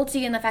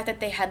culty in the fact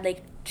that they had,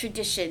 like,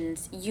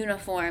 traditions,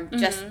 uniform,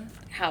 just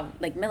how,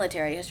 like,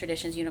 military has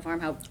traditions, uniform,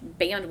 how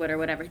band would or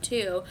whatever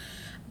too.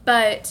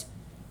 But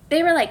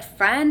they were, like,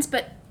 friends,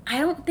 but I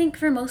don't think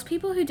for most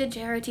people who did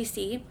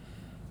JROTC,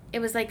 it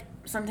was, like,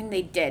 something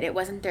they did. It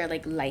wasn't their,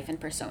 like, life and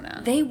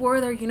persona. They wore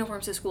their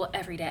uniforms to school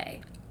every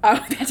day.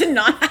 Oh, that did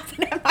not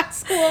happen at my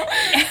school.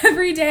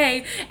 Every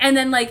day. And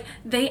then, like,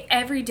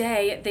 every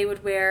day, they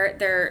would wear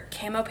their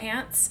camo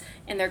pants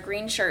and their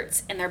green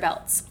shirts and their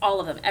belts. All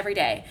of them, every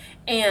day.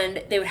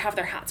 And they would have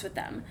their hats with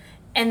them.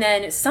 And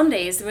then some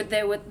days,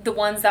 the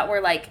ones that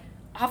were, like,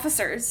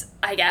 officers,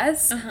 I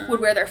guess, would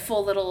wear their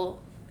full...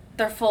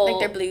 Like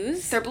their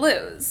blues? Their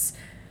blues.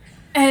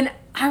 And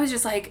I was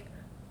just like,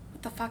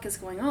 what the fuck is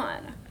going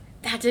on?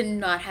 That did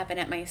not happen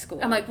at my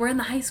school. I'm like, we're in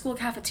the high school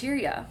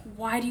cafeteria.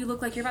 Why do you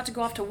look like you're about to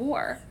go off to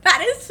war?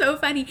 That is so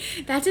funny.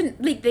 That didn't,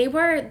 like, they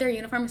wore their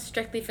uniforms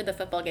strictly for the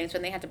football games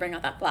when they had to bring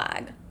out that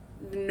flag.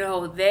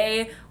 No,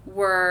 they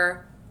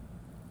wore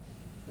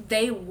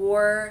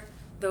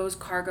those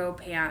cargo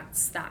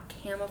pants, that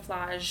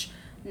camouflage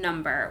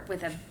number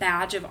with a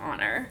badge of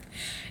honor.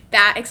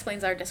 That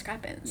explains our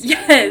discrepancy.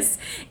 Yes.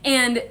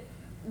 And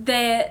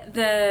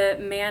the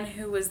man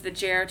who was the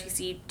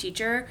JROTC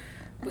teacher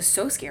was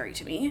so scary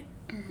to me.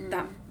 Mm-hmm.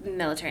 That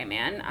military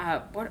man,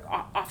 what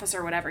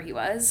officer, whatever he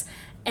was.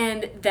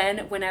 And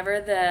then whenever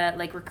the,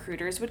 like,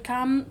 recruiters would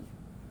come,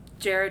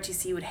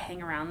 JROTC would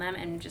hang around them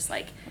and just,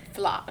 like,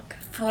 flock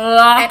to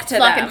them.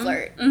 Flock and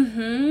flirt.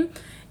 Mm-hmm.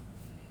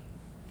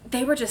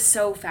 They were just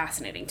so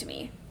fascinating to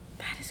me.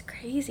 That is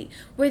crazy.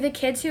 Were the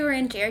kids who were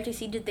in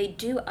JROTC, did they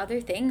do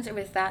other things, or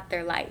was that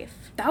their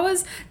life?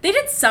 They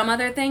did some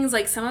other things,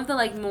 like, some of the,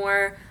 like,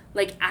 more,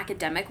 like,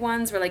 academic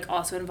ones were, like,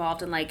 also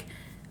involved in, like,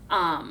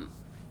 National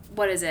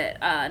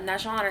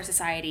Honor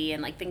Society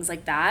and, like, things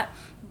like that.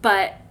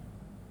 But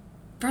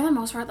for the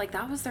most part, like,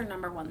 that was their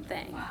number one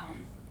thing. Wow.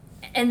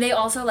 And they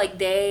also, like,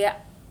 they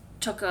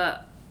took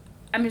I'm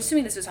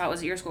assuming this is how it was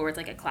at your school, where it's,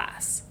 like, a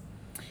class.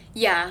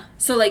 Yeah.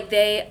 So, like,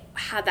 they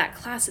had that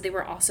class, so they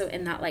were also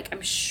in that, like,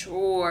 I'm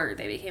sure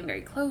they became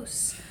very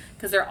close,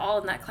 because they're all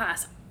in that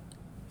class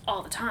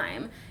all the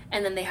time.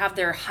 And then they have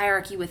their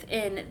hierarchy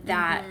within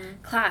that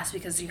class,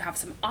 because you have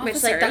some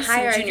officers. Which, like, the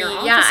hierarchy, junior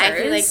officers. yeah, I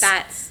feel like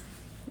that's...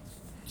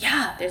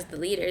 Yeah. There's the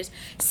leaders.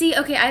 See,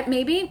 okay,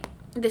 maybe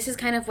this is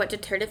kind of what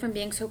deterred it from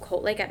being so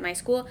cult-like at my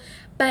school,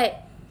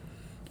 but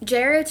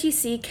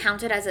JROTC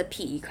counted as a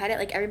PE credit.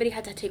 Like, everybody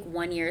had to take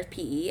 1 year of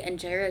PE, and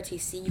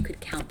JROTC, you could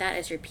count that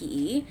as your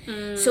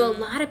PE. So a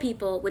lot of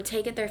people would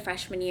take it their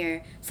freshman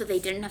year so they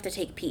didn't have to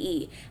take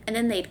PE, and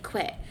then they'd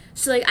quit.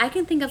 So, like, I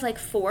can think of, like,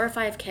 4 or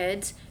 5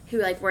 kids who,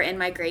 like, were in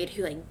my grade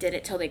who, like, did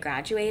it till they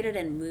graduated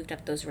and moved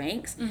up those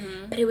ranks.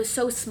 But it was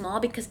so small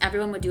because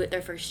everyone would do it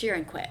their first year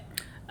and quit.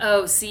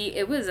 Oh, see,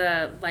 it was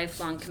a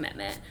lifelong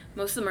commitment.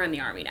 Most of them are in the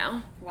Army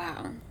now.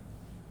 Wow.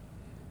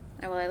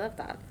 Oh, well, I love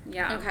that.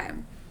 Yeah. Okay.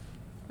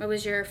 What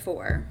was your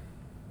 4?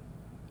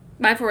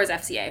 My 4 was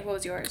FCA. What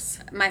was yours?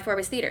 My 4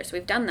 was theater, so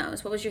we've done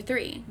those. What was your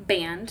 3?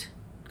 Band.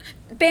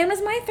 Band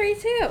was my 3,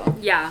 too.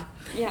 Yeah.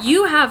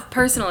 You have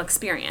personal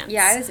experience.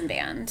 Yeah, I was in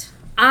band.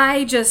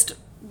 I just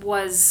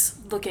was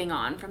looking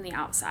on from the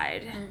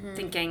outside,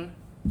 thinking,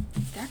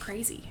 they're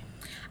crazy.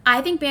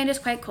 I think band is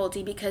quite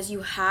culty because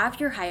you have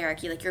your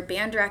hierarchy, like your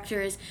band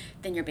directors,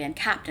 then your band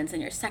captains,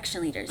 then your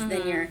section leaders,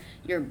 then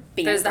your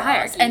band. There's the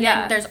hierarchy, and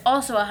then there's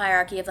also a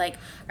hierarchy of like,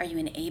 are you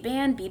an A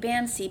band, B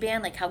band, C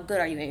band? Like, how good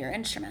are you at your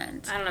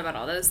instrument? I don't know about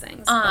all those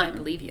things, but I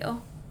believe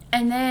you.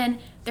 And then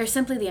there's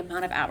simply the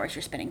amount of hours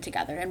you're spending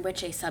together in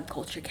which a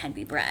subculture can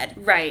be bred.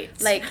 Right.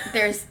 Like,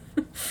 there's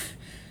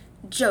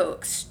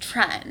jokes,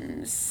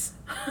 trends,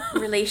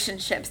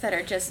 relationships that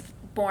are just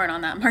born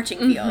on that marching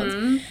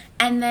field.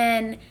 And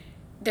then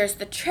there's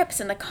the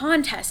trips and the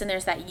contests, and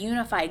there's that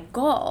unified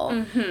goal.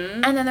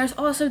 And then there's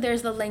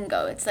the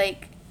lingo. It's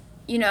like,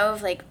 you know,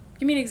 like...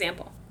 Give me an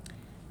example.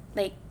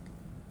 Like,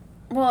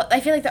 well, I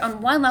feel like that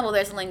on one level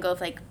there's a lingo of,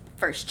 like,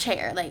 first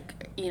chair,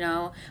 like, you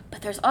know,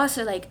 but there's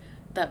also, like,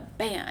 the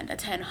band,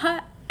 attend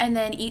hut, and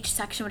then each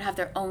section would have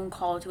their own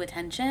call to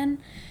attention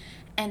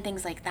and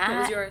things like that. What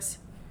was yours?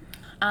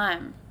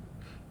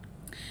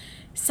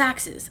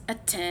 Saxes,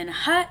 attend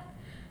hut,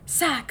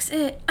 sax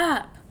it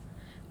up,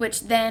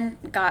 which then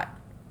we got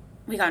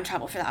in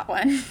trouble for that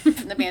one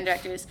from the band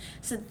directors.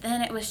 So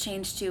then it was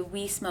changed to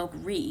we smoke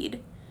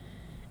reed.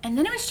 And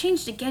then it was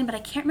changed again, but I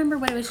can't remember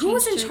what it was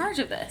changed to. Who was in charge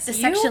of this? The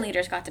section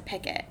leaders got to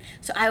pick it.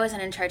 So I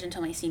wasn't in charge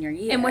until my senior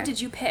year. And what did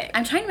you pick?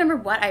 I'm trying to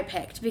remember what I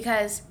picked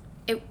because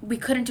we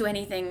couldn't do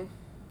any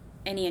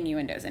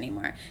innuendos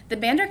anymore. The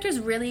band directors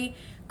really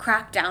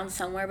cracked down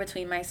somewhere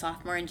between my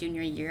sophomore and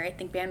junior year. I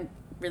think band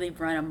really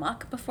run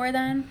amok before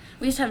then.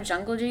 We used to have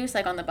jungle juice,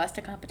 like on the bus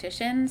to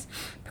competitions.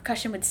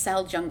 Percussion would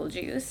sell jungle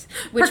juice.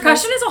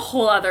 Percussion is a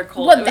whole other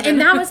cult. Well,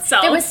 and that was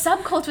there was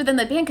subcults within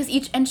the band because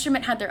each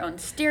instrument had their own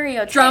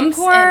stereotypes. Drum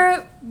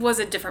corps was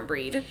a different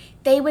breed.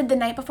 They would, the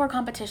night before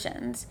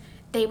competitions,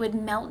 they would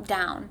melt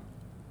down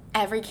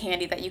every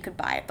candy that you could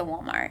buy at the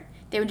Walmart.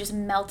 They would just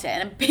melt it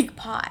in a big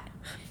pot.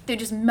 They would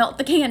just melt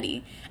the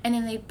candy, and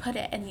then they'd put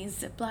it in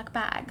these Ziploc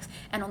bags.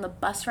 And on the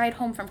bus ride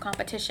home from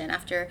competition,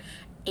 after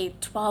a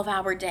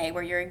 12-hour day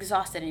where you're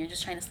exhausted and you're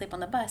just trying to sleep on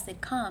the bus,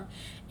 they'd come,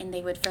 and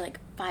they would, for like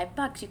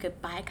 $5, you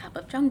could buy a cup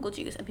of jungle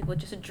juice, and people would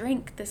just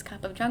drink this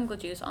cup of jungle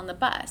juice on the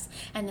bus.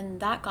 And then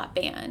that got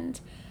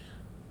banned.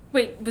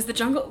 Wait, was the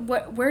jungle...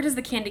 Where does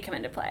the candy come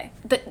into play?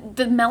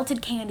 The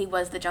melted candy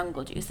was the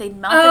jungle juice. They'd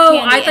melt the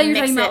candy I thought you were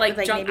talking about like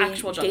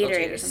actual jungle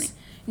Gatorade juice. Or something.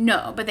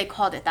 No, but they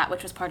called it that,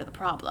 which was part of the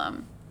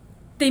problem.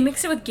 They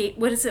mixed it with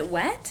what is it,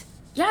 wet?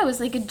 Yeah, it was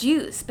like a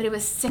juice, but it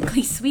was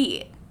sickly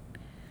sweet.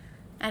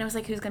 And it was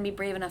like, who's going to be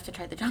brave enough to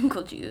try the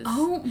jungle juice?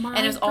 Oh, my God.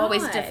 And it was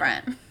always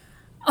different.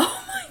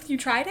 Oh, you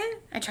tried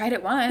it? I tried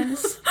it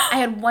once. I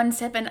had one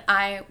sip, and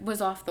I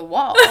was off the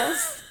walls.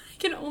 I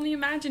can only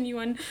imagine you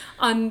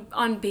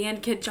on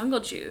Band Kid Jungle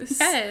Juice.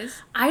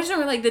 Yes. I just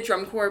remember, like, the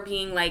drum corps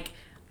being, like,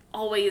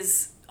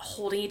 always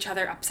holding each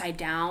other upside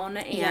down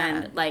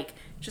and, like,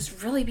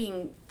 just really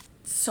being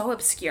so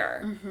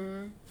obscure.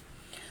 Mm-hmm.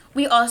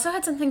 We also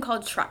had something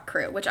called truck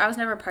crew, which I was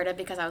never part of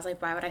because I was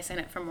like, why would I sign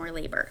up for more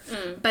labor?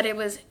 But it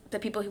was the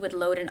people who would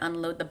load and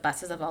unload the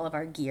buses of all of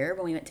our gear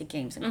when we went to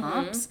games and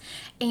comps.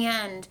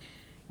 And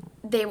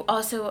they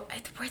also,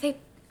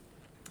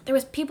 there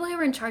was people who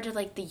were in charge of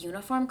like the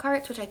uniform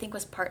carts, which I think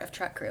was part of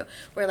truck crew,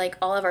 where like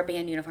all of our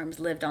band uniforms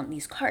lived on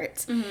these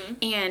carts.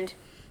 And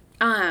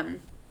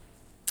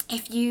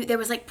there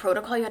was like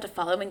protocol you had to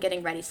follow when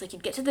getting ready. So like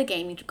you'd get to the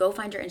game, you'd go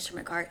find your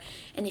instrument cart,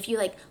 and if you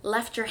like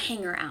left your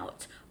hanger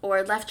out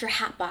or left your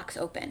hat box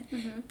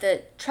open,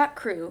 the truck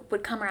crew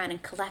would come around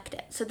and collect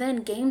it. So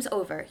then game's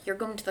over, you're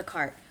going to the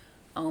cart.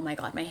 Oh my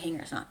God, my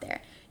hanger's not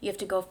there. You have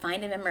to go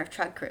find a member of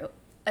truck crew,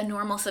 a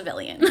normal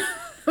civilian,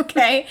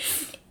 okay?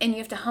 And you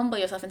have to humble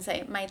yourself and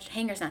say, my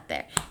hanger's not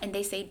there. And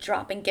they say,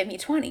 drop and give me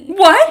 20.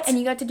 What? And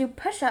you got to do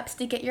push-ups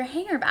to get your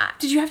hanger back.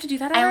 Did you have to do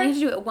that? I only had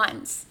to do it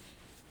once.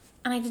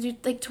 And I had to do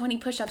like 20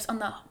 push-ups on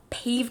the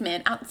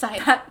pavement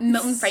outside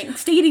Milton Frank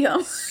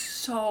Stadium.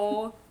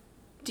 So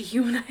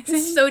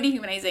dehumanizing. So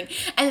dehumanizing.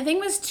 And the thing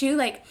was too,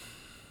 like,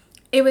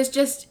 that was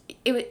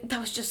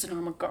just a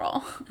normal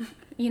girl,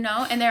 you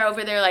know? And they're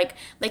over there like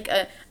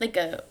I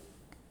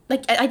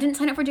didn't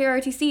sign up for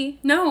JROTC.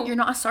 No. You're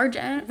not a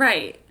sergeant.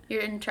 Right.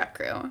 You're in truck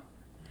crew.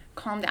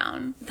 Calm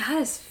down.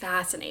 That is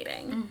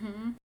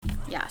fascinating.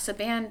 Yeah, so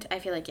band, I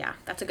feel like,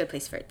 that's a good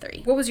place for it.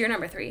 3. What was your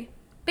number 3?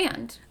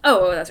 Band.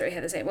 Oh, that's right. I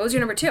had to say. What was your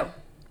number 2?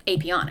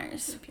 AP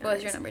Honors. What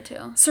was your number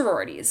 2?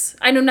 Sororities.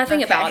 I know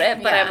nothing about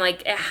it, but I'm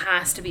like, it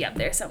has to be up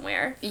there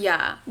somewhere.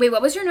 Yeah. Wait,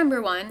 what was your number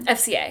 1?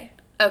 FCA.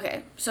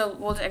 Okay, so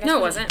I guess No,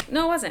 it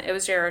wasn't. It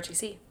was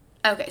JROTC.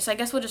 Okay, so I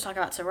guess we'll just talk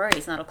about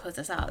sororities, and that'll close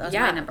this out. That was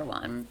my number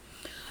 1.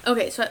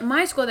 Okay, so at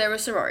my school there were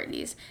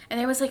sororities, and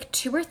there was like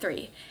 2 or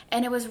 3,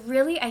 and it was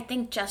really, I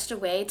think, just a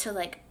way to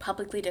like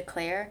publicly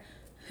declare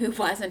who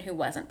was and who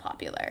wasn't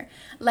popular.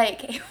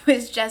 Like, it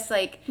was just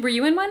like... Were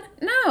you in one?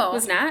 No.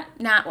 Was Nat?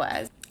 Nat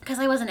was. Because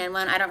I wasn't in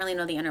one, I don't really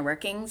know the inner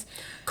workings.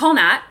 Call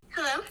Nat.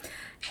 Hello.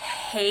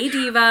 Hey,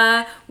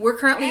 Diva. We're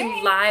currently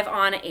live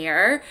on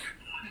air.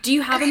 Do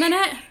you have a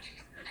minute?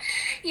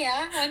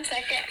 Yeah, 1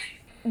 second.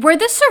 Were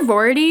the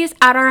sororities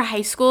at our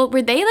high school,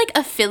 were they like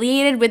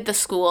affiliated with the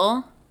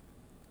school?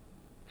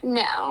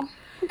 No.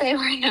 They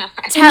were not.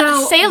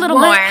 Say a little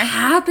more. What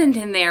happened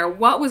in there?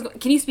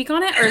 Can you speak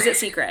on it, or is it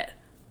secret?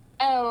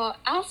 Oh,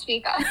 I'll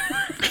speak on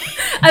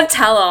A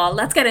tell-all.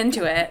 Let's get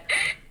into it.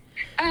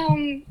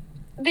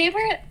 It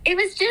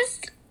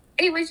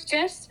was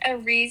just a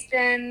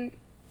reason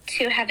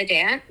to have a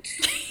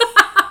dance.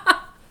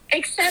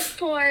 Except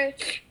for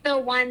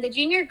the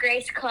Junior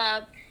Grace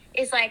Club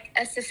is like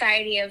a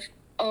society of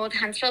old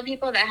Huntsville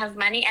people that have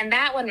money, and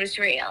that one was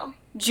real.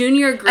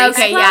 Junior Grace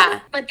Club? Yeah.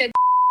 But the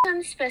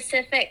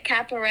specific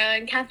Kappa Rho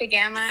and Kappa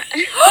Gamma,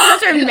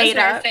 those are made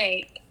up.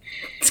 Fake.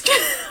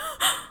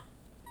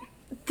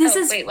 This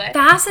is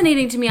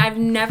fascinating to me. I've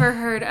never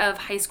heard of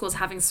high schools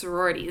having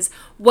sororities.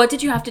 What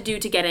did you have to do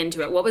to get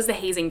into it? What was the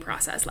hazing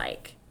process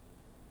like?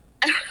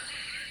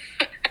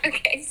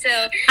 Okay,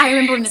 so... I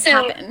remember when this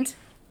happened.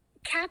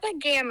 Kappa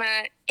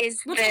Gamma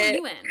is what were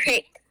you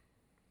in?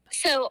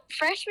 So,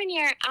 freshman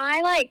year,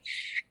 I,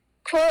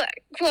 quote,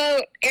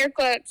 air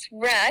quotes,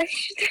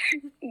 rushed,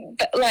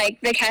 but,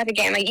 the Kappa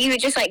Gamma. You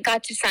just,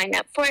 got to sign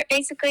up for it,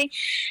 basically.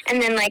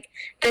 And then,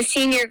 the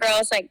senior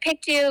girls, they would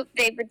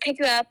pick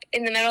you up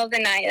in the middle of the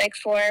night,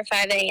 4 or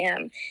 5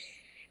 a.m.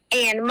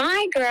 And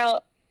my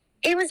girl,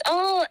 it's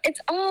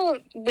all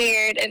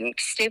weird and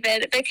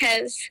stupid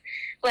because,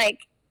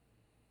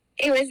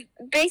 it was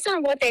based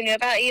on what they knew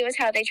about you is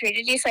how they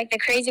treated you. So, the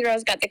crazy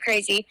girls got the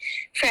crazy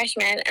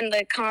freshmen and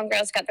the calm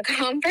girls got the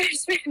calm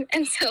freshmen.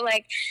 And so,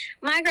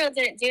 my girl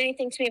didn't do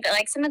anything to me, but,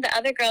 some of the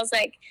other girls,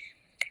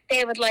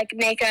 they would,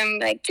 make them,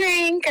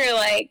 drink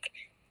or,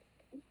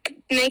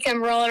 make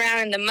them roll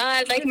around in the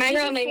mud. My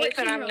girl made me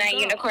put on my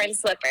unicorn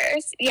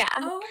slippers. Yeah.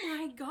 Oh,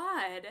 my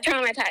God.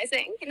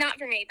 Traumatizing. Not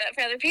for me, but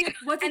for other people.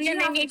 What did you have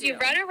to do? And then they made you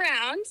run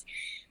around.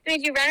 They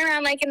made you run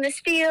around, in this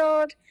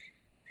field.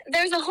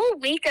 There was a whole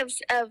week of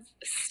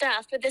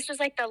stuff, but this was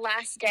the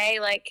last day,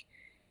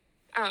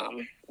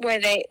 where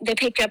they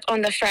picked you up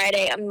on the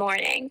Friday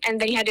morning, and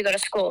then you had to go to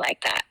school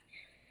like that,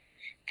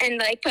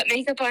 and put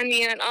makeup on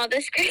you and all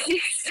this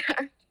crazy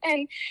stuff.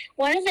 And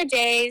one of the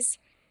days,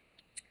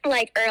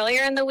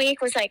 earlier in the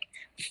week, was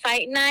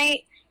fight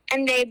night,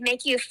 and they'd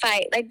make you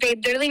fight.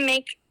 They'd literally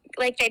make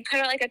they'd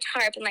put out a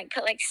tarp and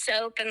put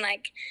soap and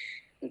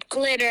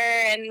glitter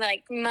and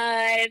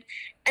mud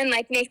and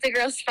make the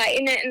girls fight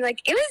in it, and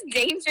it was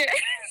dangerous.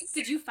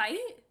 Did you fight?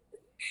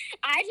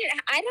 I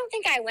don't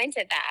think I went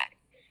to that,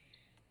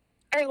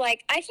 or I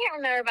can't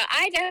remember, but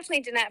I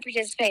definitely did not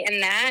participate in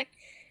that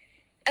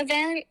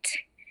event.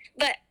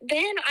 But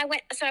then I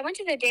went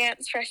to the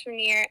dance freshman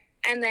year,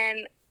 and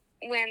then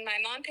when my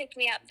mom picked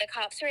me up, the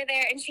cops were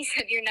there, and she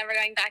said, "You're never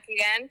going back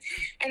again."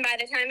 And by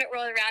the time it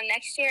rolled around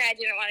next year, I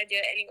didn't want to do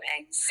it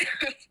anyway.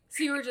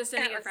 So you were just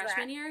in your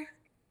freshman year?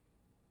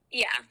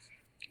 Yeah.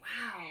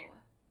 Wow.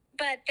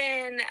 But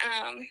then,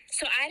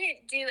 so I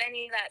didn't do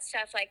any of that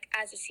stuff,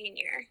 as a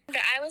senior.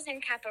 But I was in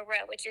Kappa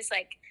Rho, which is,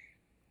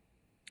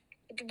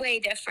 way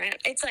different.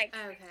 It's,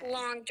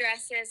 long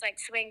dresses,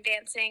 swing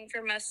dancing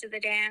for most of the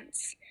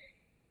dance.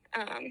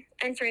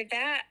 And for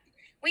that,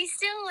 we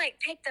still,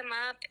 picked them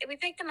up. We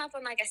picked them up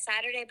on, a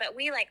Saturday, but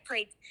we,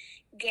 played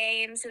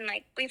games, and,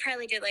 we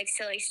probably did,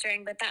 silly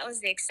string, but that was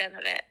the extent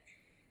of it.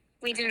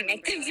 We didn't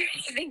make them do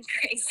anything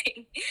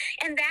crazy.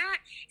 And that,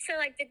 so,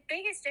 the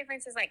biggest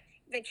difference is,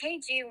 the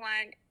KG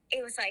one,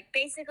 it was,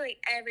 basically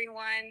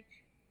everyone,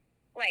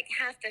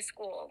 half the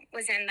school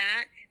was in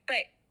that.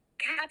 But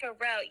Kappa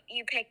Rho,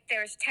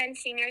 there was 10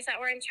 seniors that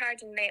were in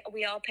charge, and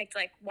we all picked,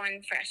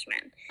 one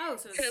freshman. Oh,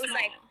 so it was,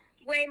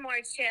 way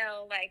more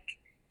chill,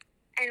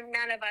 and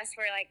none of us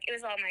were, it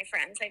was all my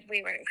friends.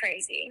 We weren't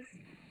crazy.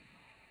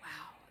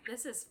 Wow.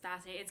 This is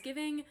fascinating. It's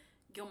giving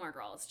Gilmore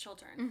Girls,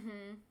 Chiltern.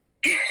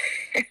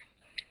 Mm-hmm.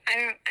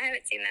 I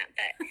haven't seen that,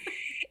 but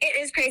it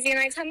is crazy. And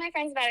I tell my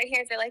friends about it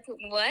here, they're like,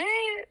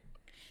 what?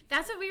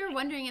 That's what we were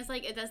wondering, is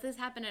does this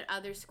happen at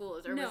other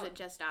schools, or was it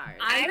just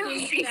ours? I don't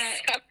think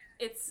so.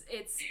 It's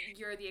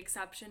you're the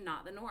exception,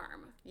 not the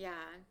norm. Yeah.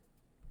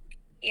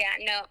 Yeah,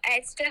 no,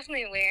 it's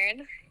definitely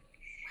weird.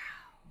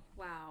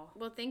 Wow.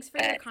 Well, thanks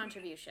for your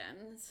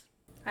contributions.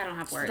 I don't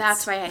have words.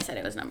 That's why I said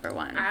it was number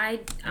one.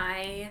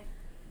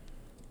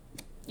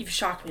 You've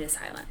shocked me to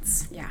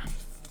silence. Yeah.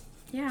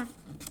 Yeah.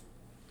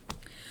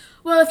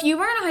 Well, if you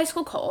were in a high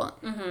school cult,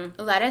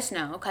 let us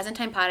know.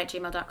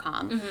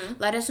 cousintimepod@gmail.com. Mm-hmm.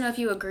 Let us know if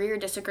you agree or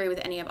disagree with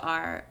any of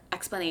our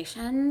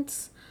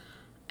explanations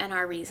and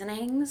our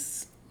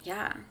reasonings.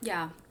 Yeah.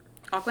 Yeah.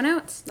 Aqua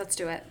notes. Let's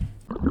do it.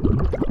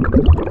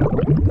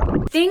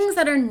 Things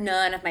that are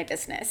none of my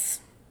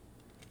business.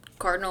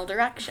 Cardinal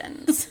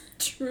directions.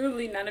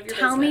 Truly none of your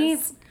Tell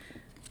business. Me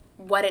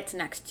what it's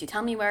next to.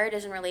 Tell me where it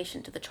is in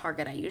relation to the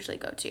target I usually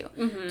go to.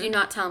 Mm-hmm. Do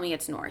not tell me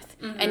it's north.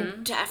 Mm-hmm.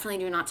 And definitely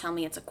do not tell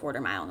me it's a quarter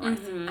mile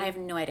north. Mm-hmm. I have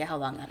no idea how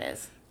long that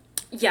is.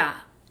 Yeah.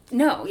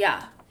 No,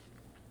 yeah.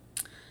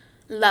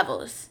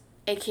 Levels,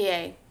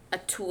 aka a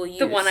tool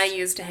used. The one I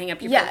use to hang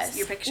up your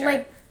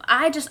picture.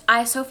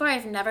 So far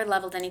I've never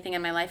leveled anything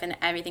in my life, and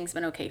everything's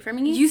been okay for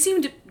me. You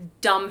seemed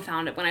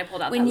dumbfounded when I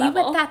pulled out when that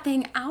level. When you put that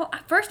thing out,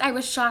 first I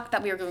was shocked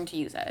that we were going to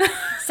use it.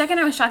 Second,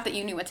 I was shocked that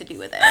you knew what to do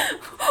with it.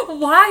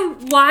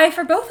 Why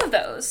for both of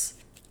those?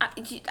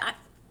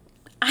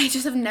 I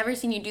just have never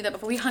seen you do that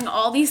before. We hung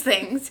all these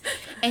things,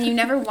 and you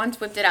never once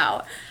whipped it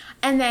out.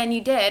 And then you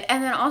did.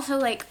 And then also,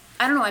 like,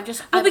 I don't know,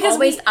 I've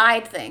always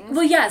eyed things.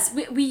 Well, yes,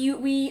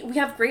 we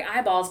have great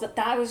eyeballs, but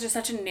that was just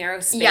such a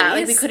narrow space. Yeah,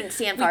 like, we couldn't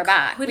stand far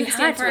back. We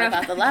had to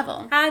about the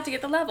level. Had to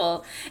get the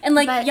level. And,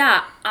 like,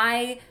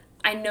 I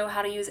know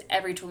how to use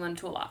every tool in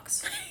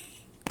toolbox.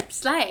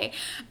 Slay.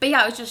 But,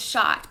 yeah, I was just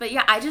shocked. But,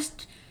 yeah,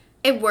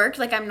 it worked.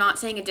 Like, I'm not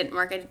saying it didn't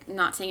work. I'm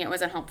not saying it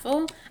wasn't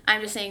helpful.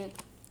 I'm just saying,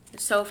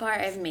 so far,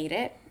 I've made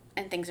it.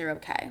 And things are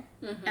okay.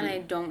 Mm-hmm. And I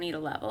don't need a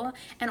level.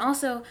 And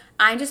also,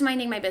 I'm just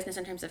minding my business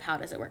in terms of how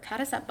does it work? How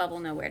does that bubble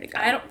know where to go?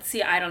 I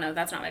don't know.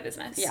 That's not my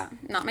business. Yeah,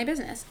 not my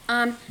business.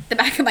 The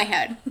back of my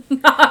head.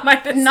 Not my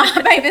business.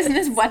 Not my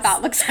business what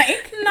that looks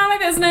like. Not my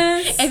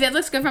business. If it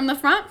looks good from the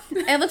front,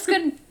 it looks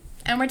good.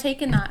 And we're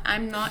taking that.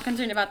 I'm not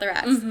concerned about the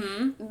rest.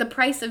 Mm-hmm. The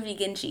price of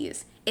vegan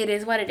cheese. It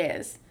is what it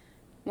is.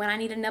 When I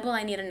need a nibble,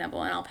 I need a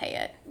nibble, and I'll pay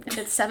it. If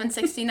it's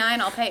 $7.69,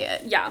 I'll pay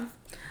it. Yeah.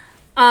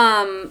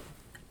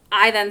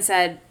 I then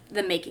said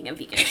the making of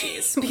vegan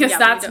cheese because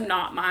that's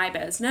not my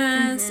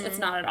business. Mm-hmm. It's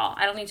not at all.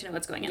 I don't need to know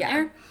what's going in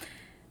there.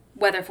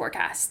 Weather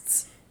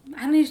forecasts.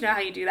 I don't need to know how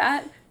you do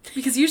that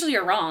because usually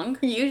you're wrong.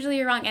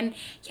 And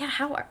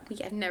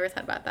I've never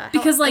thought about that.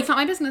 Because it's not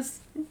my business.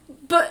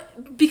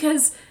 But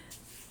because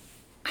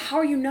how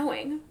are you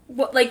knowing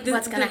what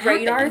what's the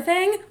radar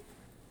thing?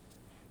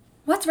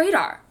 What's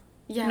radar?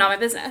 Yeah, not my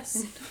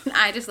business.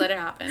 I just let it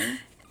happen.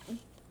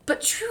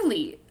 But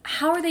truly,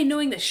 how are they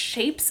knowing the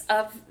shapes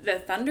of the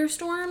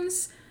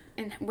thunderstorms?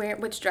 And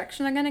which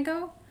direction they're going to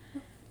go?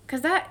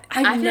 Because I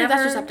feel like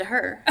that's just up to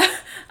her.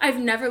 I've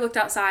never looked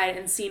outside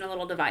and seen a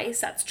little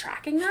device that's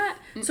tracking that.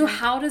 Mm-hmm. So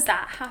how does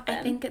that happen?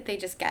 I think that they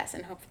just guess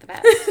and hope for the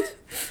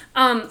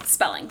best.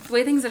 Spelling. The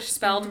way things are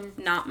spelled,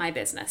 not my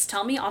business.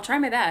 Tell me, I'll try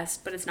my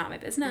best, but it's not my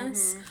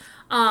business.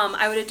 Mm-hmm.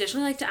 I would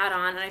additionally like to add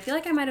on, and I feel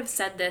like I might have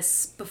said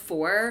this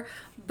before,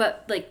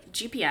 but like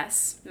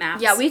GPS,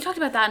 maps. Yeah, we talked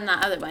about that in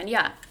that other one,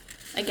 yeah.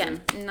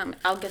 Again,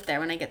 I'll get there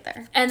when I get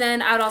there. And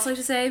then I would also like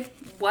to say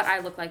what I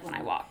look like when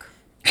I walk.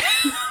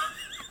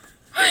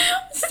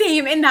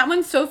 Same. And that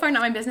one's so far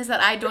not my business that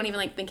I don't even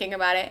like thinking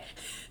about it.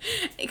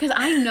 Because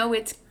I know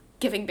it's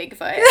giving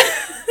Bigfoot.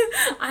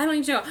 I don't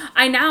even know.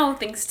 I now,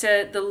 thanks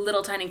to the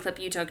little tiny clip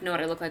you took, know what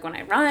I look like when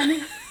I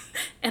run.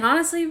 And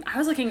honestly, I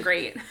was looking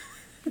great.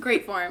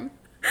 Great form.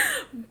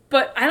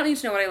 But I don't need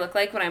to know what I look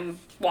like when I'm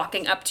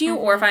walking up to you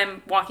or if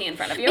I'm walking in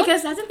front of you.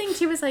 Because that's the thing,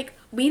 too, is, like,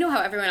 we know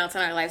how everyone else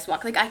in our lives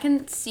walk. Like, I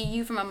can see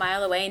you from a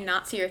mile away and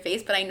not see your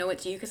face, but I know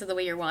it's you because of the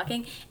way you're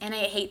walking, and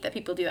I hate that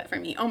people do that for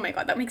me. Oh, my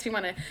God, that makes me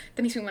want to...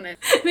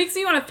 It makes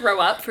me want to throw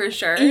up, for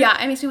sure.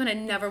 Yeah, it makes me want to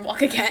never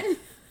walk again.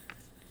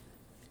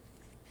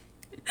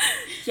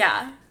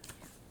 Yeah.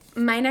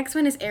 My next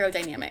one is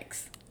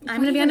aerodynamics. I'm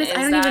going to be honest,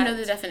 I don't even know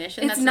the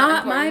definition. It's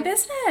not my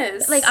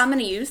business. Like, I'm going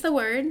to use the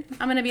word.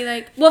 I'm going to be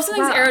like, well, if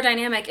something's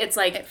aerodynamic, it's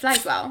like... It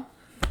flies well.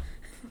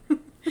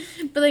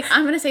 But, like,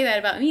 I'm going to say that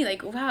about me.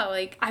 Like, wow,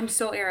 like... I'm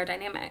so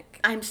aerodynamic.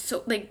 I'm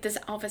so... Like, this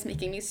office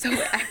making me so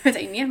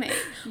aerodynamic.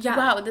 Yeah.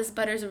 Wow, this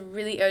butter's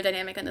really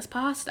aerodynamic on this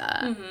pasta.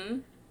 Mm-hmm.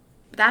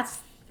 That's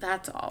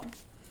all.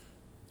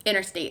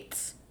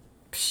 Interstates.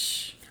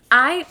 Psh.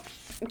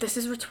 This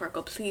is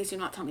rhetorical. Please do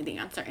not tell me the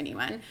answer,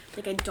 anyone.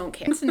 Like, I don't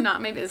care. It's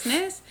not my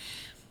business.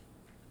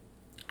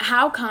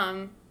 How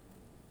come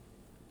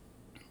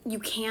you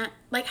can't,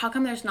 like, how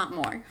come there's not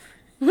more?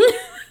 Like,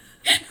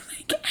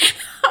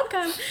 how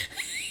come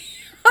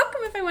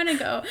if I want to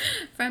go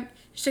from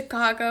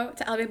Chicago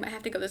to Alabama, I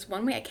have to go this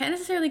one way? I can't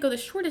necessarily go the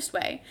shortest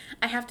way.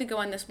 I have to go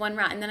on this one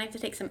route, and then I have to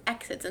take some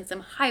exits and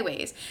some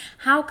highways.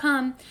 How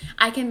come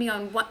I can be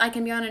on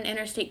an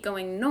interstate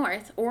going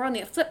north, or on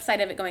the flip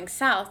side of it going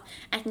south,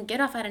 I can get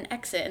off at an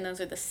exit, and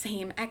those are the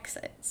same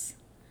exits?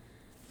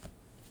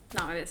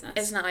 Not my business.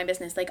 It's not my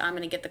business. Like, I'm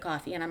going to get the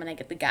coffee, and I'm going to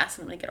get the gas,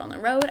 and I'm going to get on the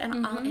road,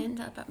 and I'll end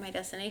up at my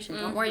destination.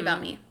 Don't worry about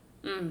me.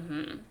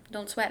 Mm-hmm.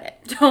 Don't sweat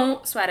it.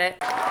 Don't sweat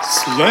it.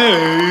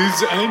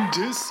 Slays and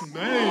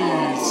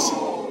dismays.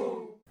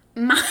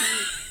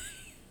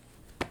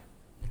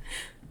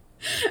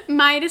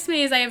 My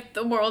dismay is I have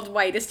the world's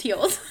whitest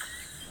heels.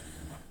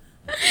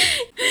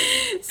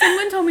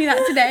 Someone told me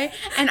that today,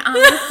 and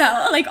I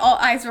felt like all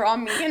eyes were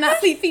on me and that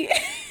fleet feet.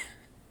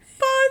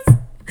 Pause.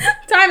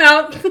 Time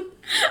out.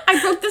 I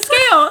broke the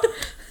scale.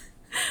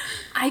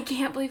 I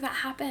can't believe that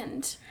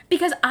happened.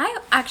 Because I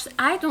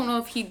don't know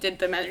if he did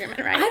the measurement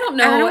right. I don't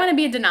know. I don't want to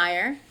be a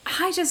denier.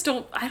 I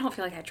don't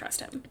feel like I trust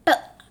him.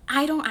 But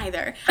I don't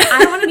either. I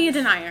don't want to be a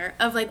denier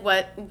of, like,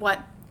 what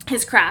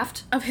his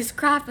craft. Of his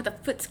craft, what the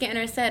foot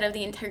scanner said of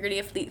the integrity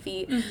of Fleet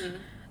Feet. Mm-hmm.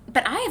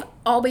 But I have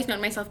always known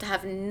myself to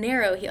have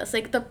narrow heels.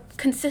 Like, the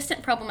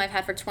consistent problem I've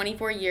had for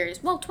 23 years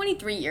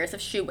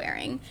of shoe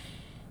wearing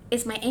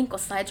is my ankle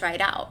slides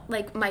right out.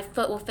 Like, my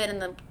foot will fit in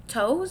the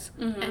toes,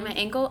 and my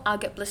ankle, I'll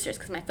get blisters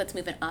because my foot's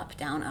moving up,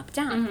 down, up,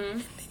 down. Mm-hmm.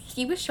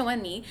 He was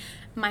showing me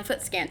my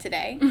foot scan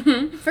today.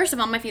 Mm-hmm. First of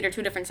all, my feet are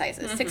two different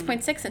sizes,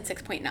 6.6 and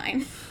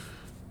 6.9.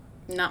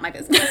 Not my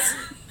business.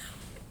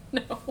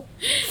 No.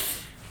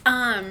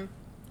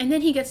 And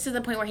then he gets to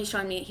the point where he's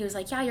showing me, he was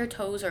like, yeah, your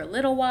toes are a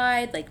little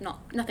wide, like,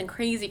 nothing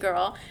crazy,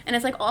 girl. And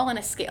it's, like, all on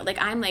a scale. Like,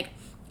 I'm, like,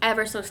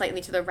 ever so slightly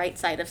to the right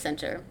side of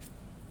center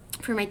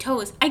for my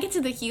toes. I get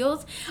to the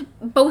heels,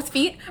 both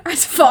feet are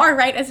as far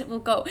right as it will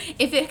go.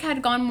 If it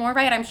had gone more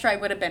right, I'm sure I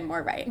would have been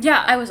more right.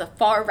 Yeah. I was a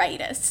far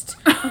rightist,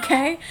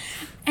 okay?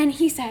 And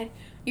he said,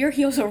 your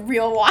heels are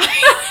real wide.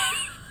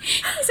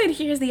 He said,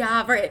 here's the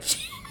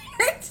average.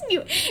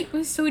 It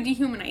was so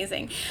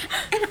dehumanizing.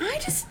 And I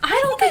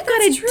don't think I've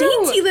got a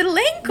dainty little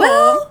ankle.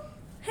 Well,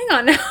 hang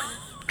on now.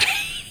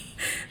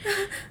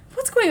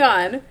 What's going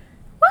on?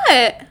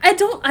 What? I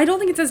don't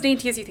think it's as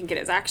dainty as you think it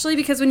is, actually,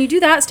 because when you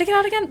do that, stick it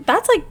out again,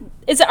 that's like,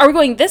 are we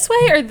going this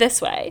way or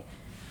this way?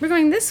 We're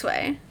going this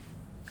way.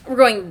 We're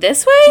going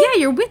this way? Yeah,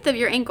 your width of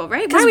your ankle,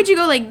 right? Why would you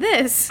go like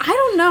this? I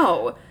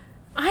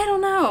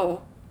don't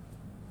know.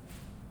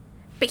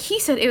 But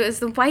he said it was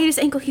the widest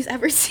ankle he's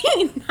ever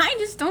seen. I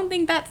just don't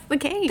think that's the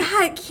case.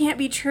 That can't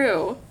be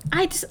true.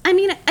 I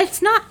mean,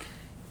 it's not,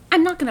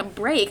 I'm not going to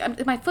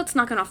break. My foot's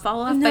not going to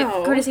fall off by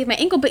courtesy of my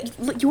ankle,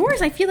 but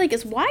yours I feel like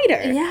is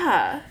wider.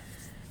 Yeah.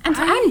 And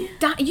so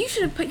you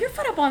should have put your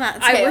foot up on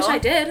that scale. I wish I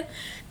did.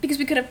 Because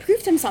we could have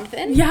proved him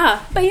something.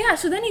 Yeah. But yeah,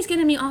 so then he's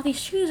getting me all these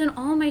shoes, and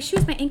all my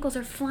shoes, my ankles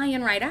are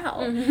flying right out.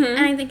 Mm-hmm. And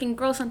I'm thinking,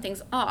 girl,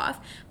 something's off.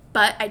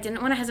 But I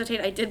didn't want to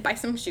hesitate. I did buy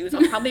some shoes.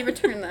 I'll probably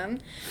return them.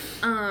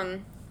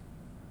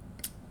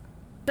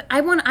 But I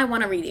want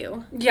to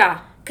redo.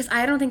 Yeah. Because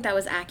I don't think that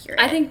was accurate.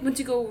 I think once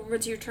you go over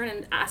to your turn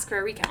and ask for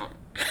a recount.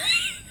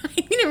 I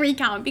need a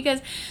recount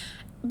because...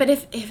 But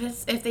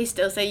if they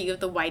still say you have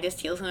the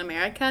widest heels in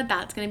America,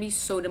 that's going to be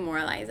so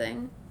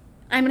demoralizing.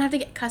 I'm going to have to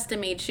get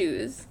custom-made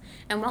shoes.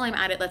 And while I'm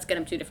at it, let's get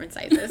them 2 different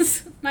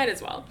sizes. Might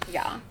as well.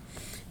 Yeah.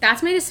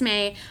 That's my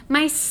dismay.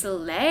 My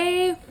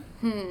slay...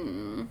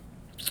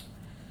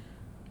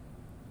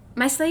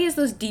 My slay is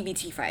those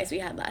DBT fries we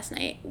had last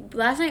night.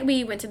 Last night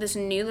we went to this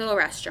new little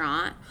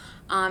restaurant.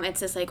 It's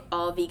this like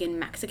all vegan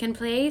Mexican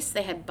place.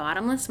 They had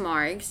bottomless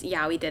margs.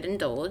 Yeah, we did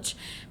indulge.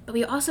 But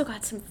we also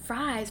got some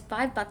fries,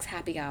 $5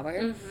 happy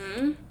hour.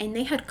 Mm-hmm. And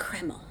they had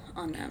crema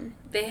on them.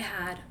 They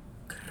had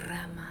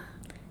crema.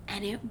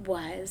 And it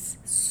was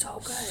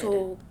so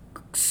good.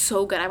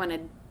 So good. I want to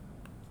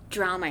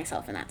drown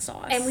myself in that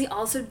sauce. And we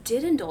also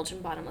did indulge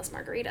in bottomless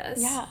margaritas.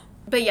 Yeah.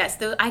 But yes,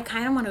 I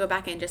kind of want to go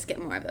back and just get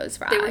more of those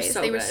fries.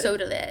 They were so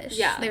delish.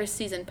 Yeah. They were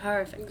seasoned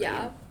perfectly.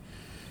 Yeah.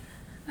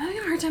 I'm having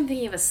a hard time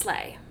thinking of a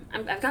slay.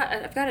 I've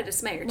got a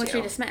dismay or two. What's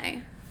your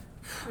dismay?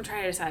 I'm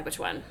trying to decide which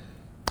one.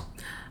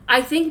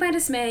 I think my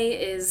dismay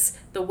is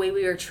the way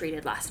we were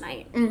treated last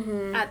night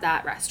at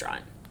that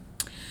restaurant.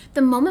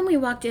 The moment we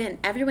walked in,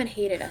 everyone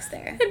hated us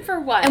there. And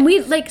for what? And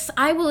we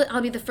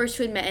I'll be the first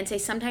to admit and say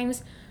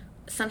sometimes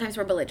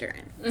we're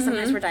belligerent. Mm-hmm.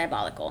 Sometimes we're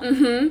diabolical.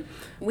 Mm-hmm.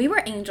 We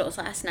were angels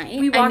last night.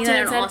 We walked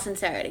in in all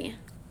sincerity.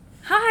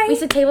 Hi. We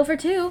said table for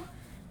 2.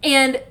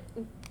 And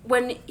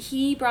when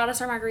he brought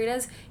us our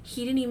margaritas,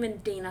 he didn't even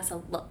deign us a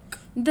look.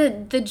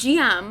 The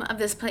GM of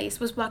this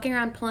place was walking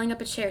around pulling up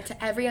a chair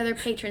to every other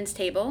patron's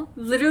table.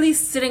 Literally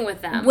sitting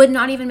with them. Would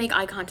not even make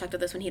eye contact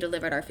with us when he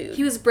delivered our food.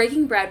 He was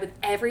breaking bread with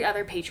every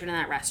other patron in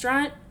that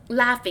restaurant.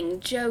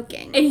 Laughing,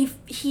 joking. And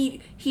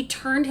he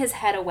turned his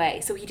head away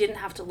so he didn't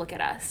have to look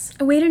at us.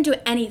 We didn't do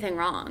anything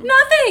wrong.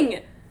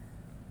 Nothing!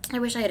 I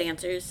wish I had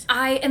answers.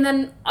 And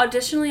then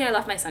additionally I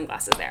left my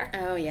sunglasses there.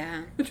 Oh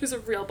yeah. Which was a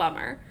real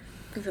bummer.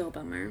 Real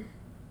bummer.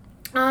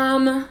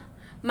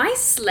 My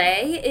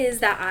slay is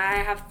that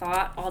I have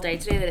thought all day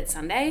today that it's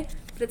Sunday,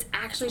 but it's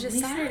actually just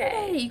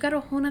Saturday. You got a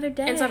whole other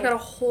day. And so I've got a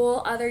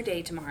whole other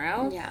day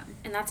tomorrow. Yeah.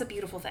 And that's a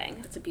beautiful thing.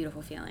 That's a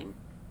beautiful feeling.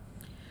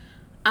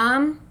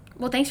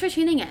 Well, thanks for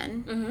tuning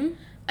in. Mm-hmm.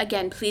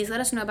 Again, please let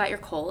us know about your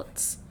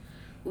cults.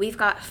 We've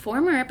got 4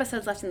 more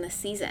episodes left in this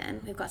season.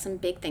 We've got some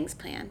big things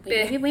planned.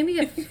 Maybe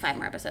get 5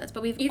 more episodes,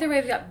 but either way,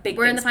 we've got big.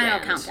 We're in the things final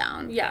planned.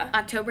 countdown. Yeah.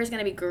 October is going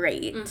to be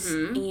great,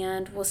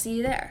 and we'll see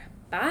you there.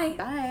 Bye.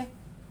 Bye.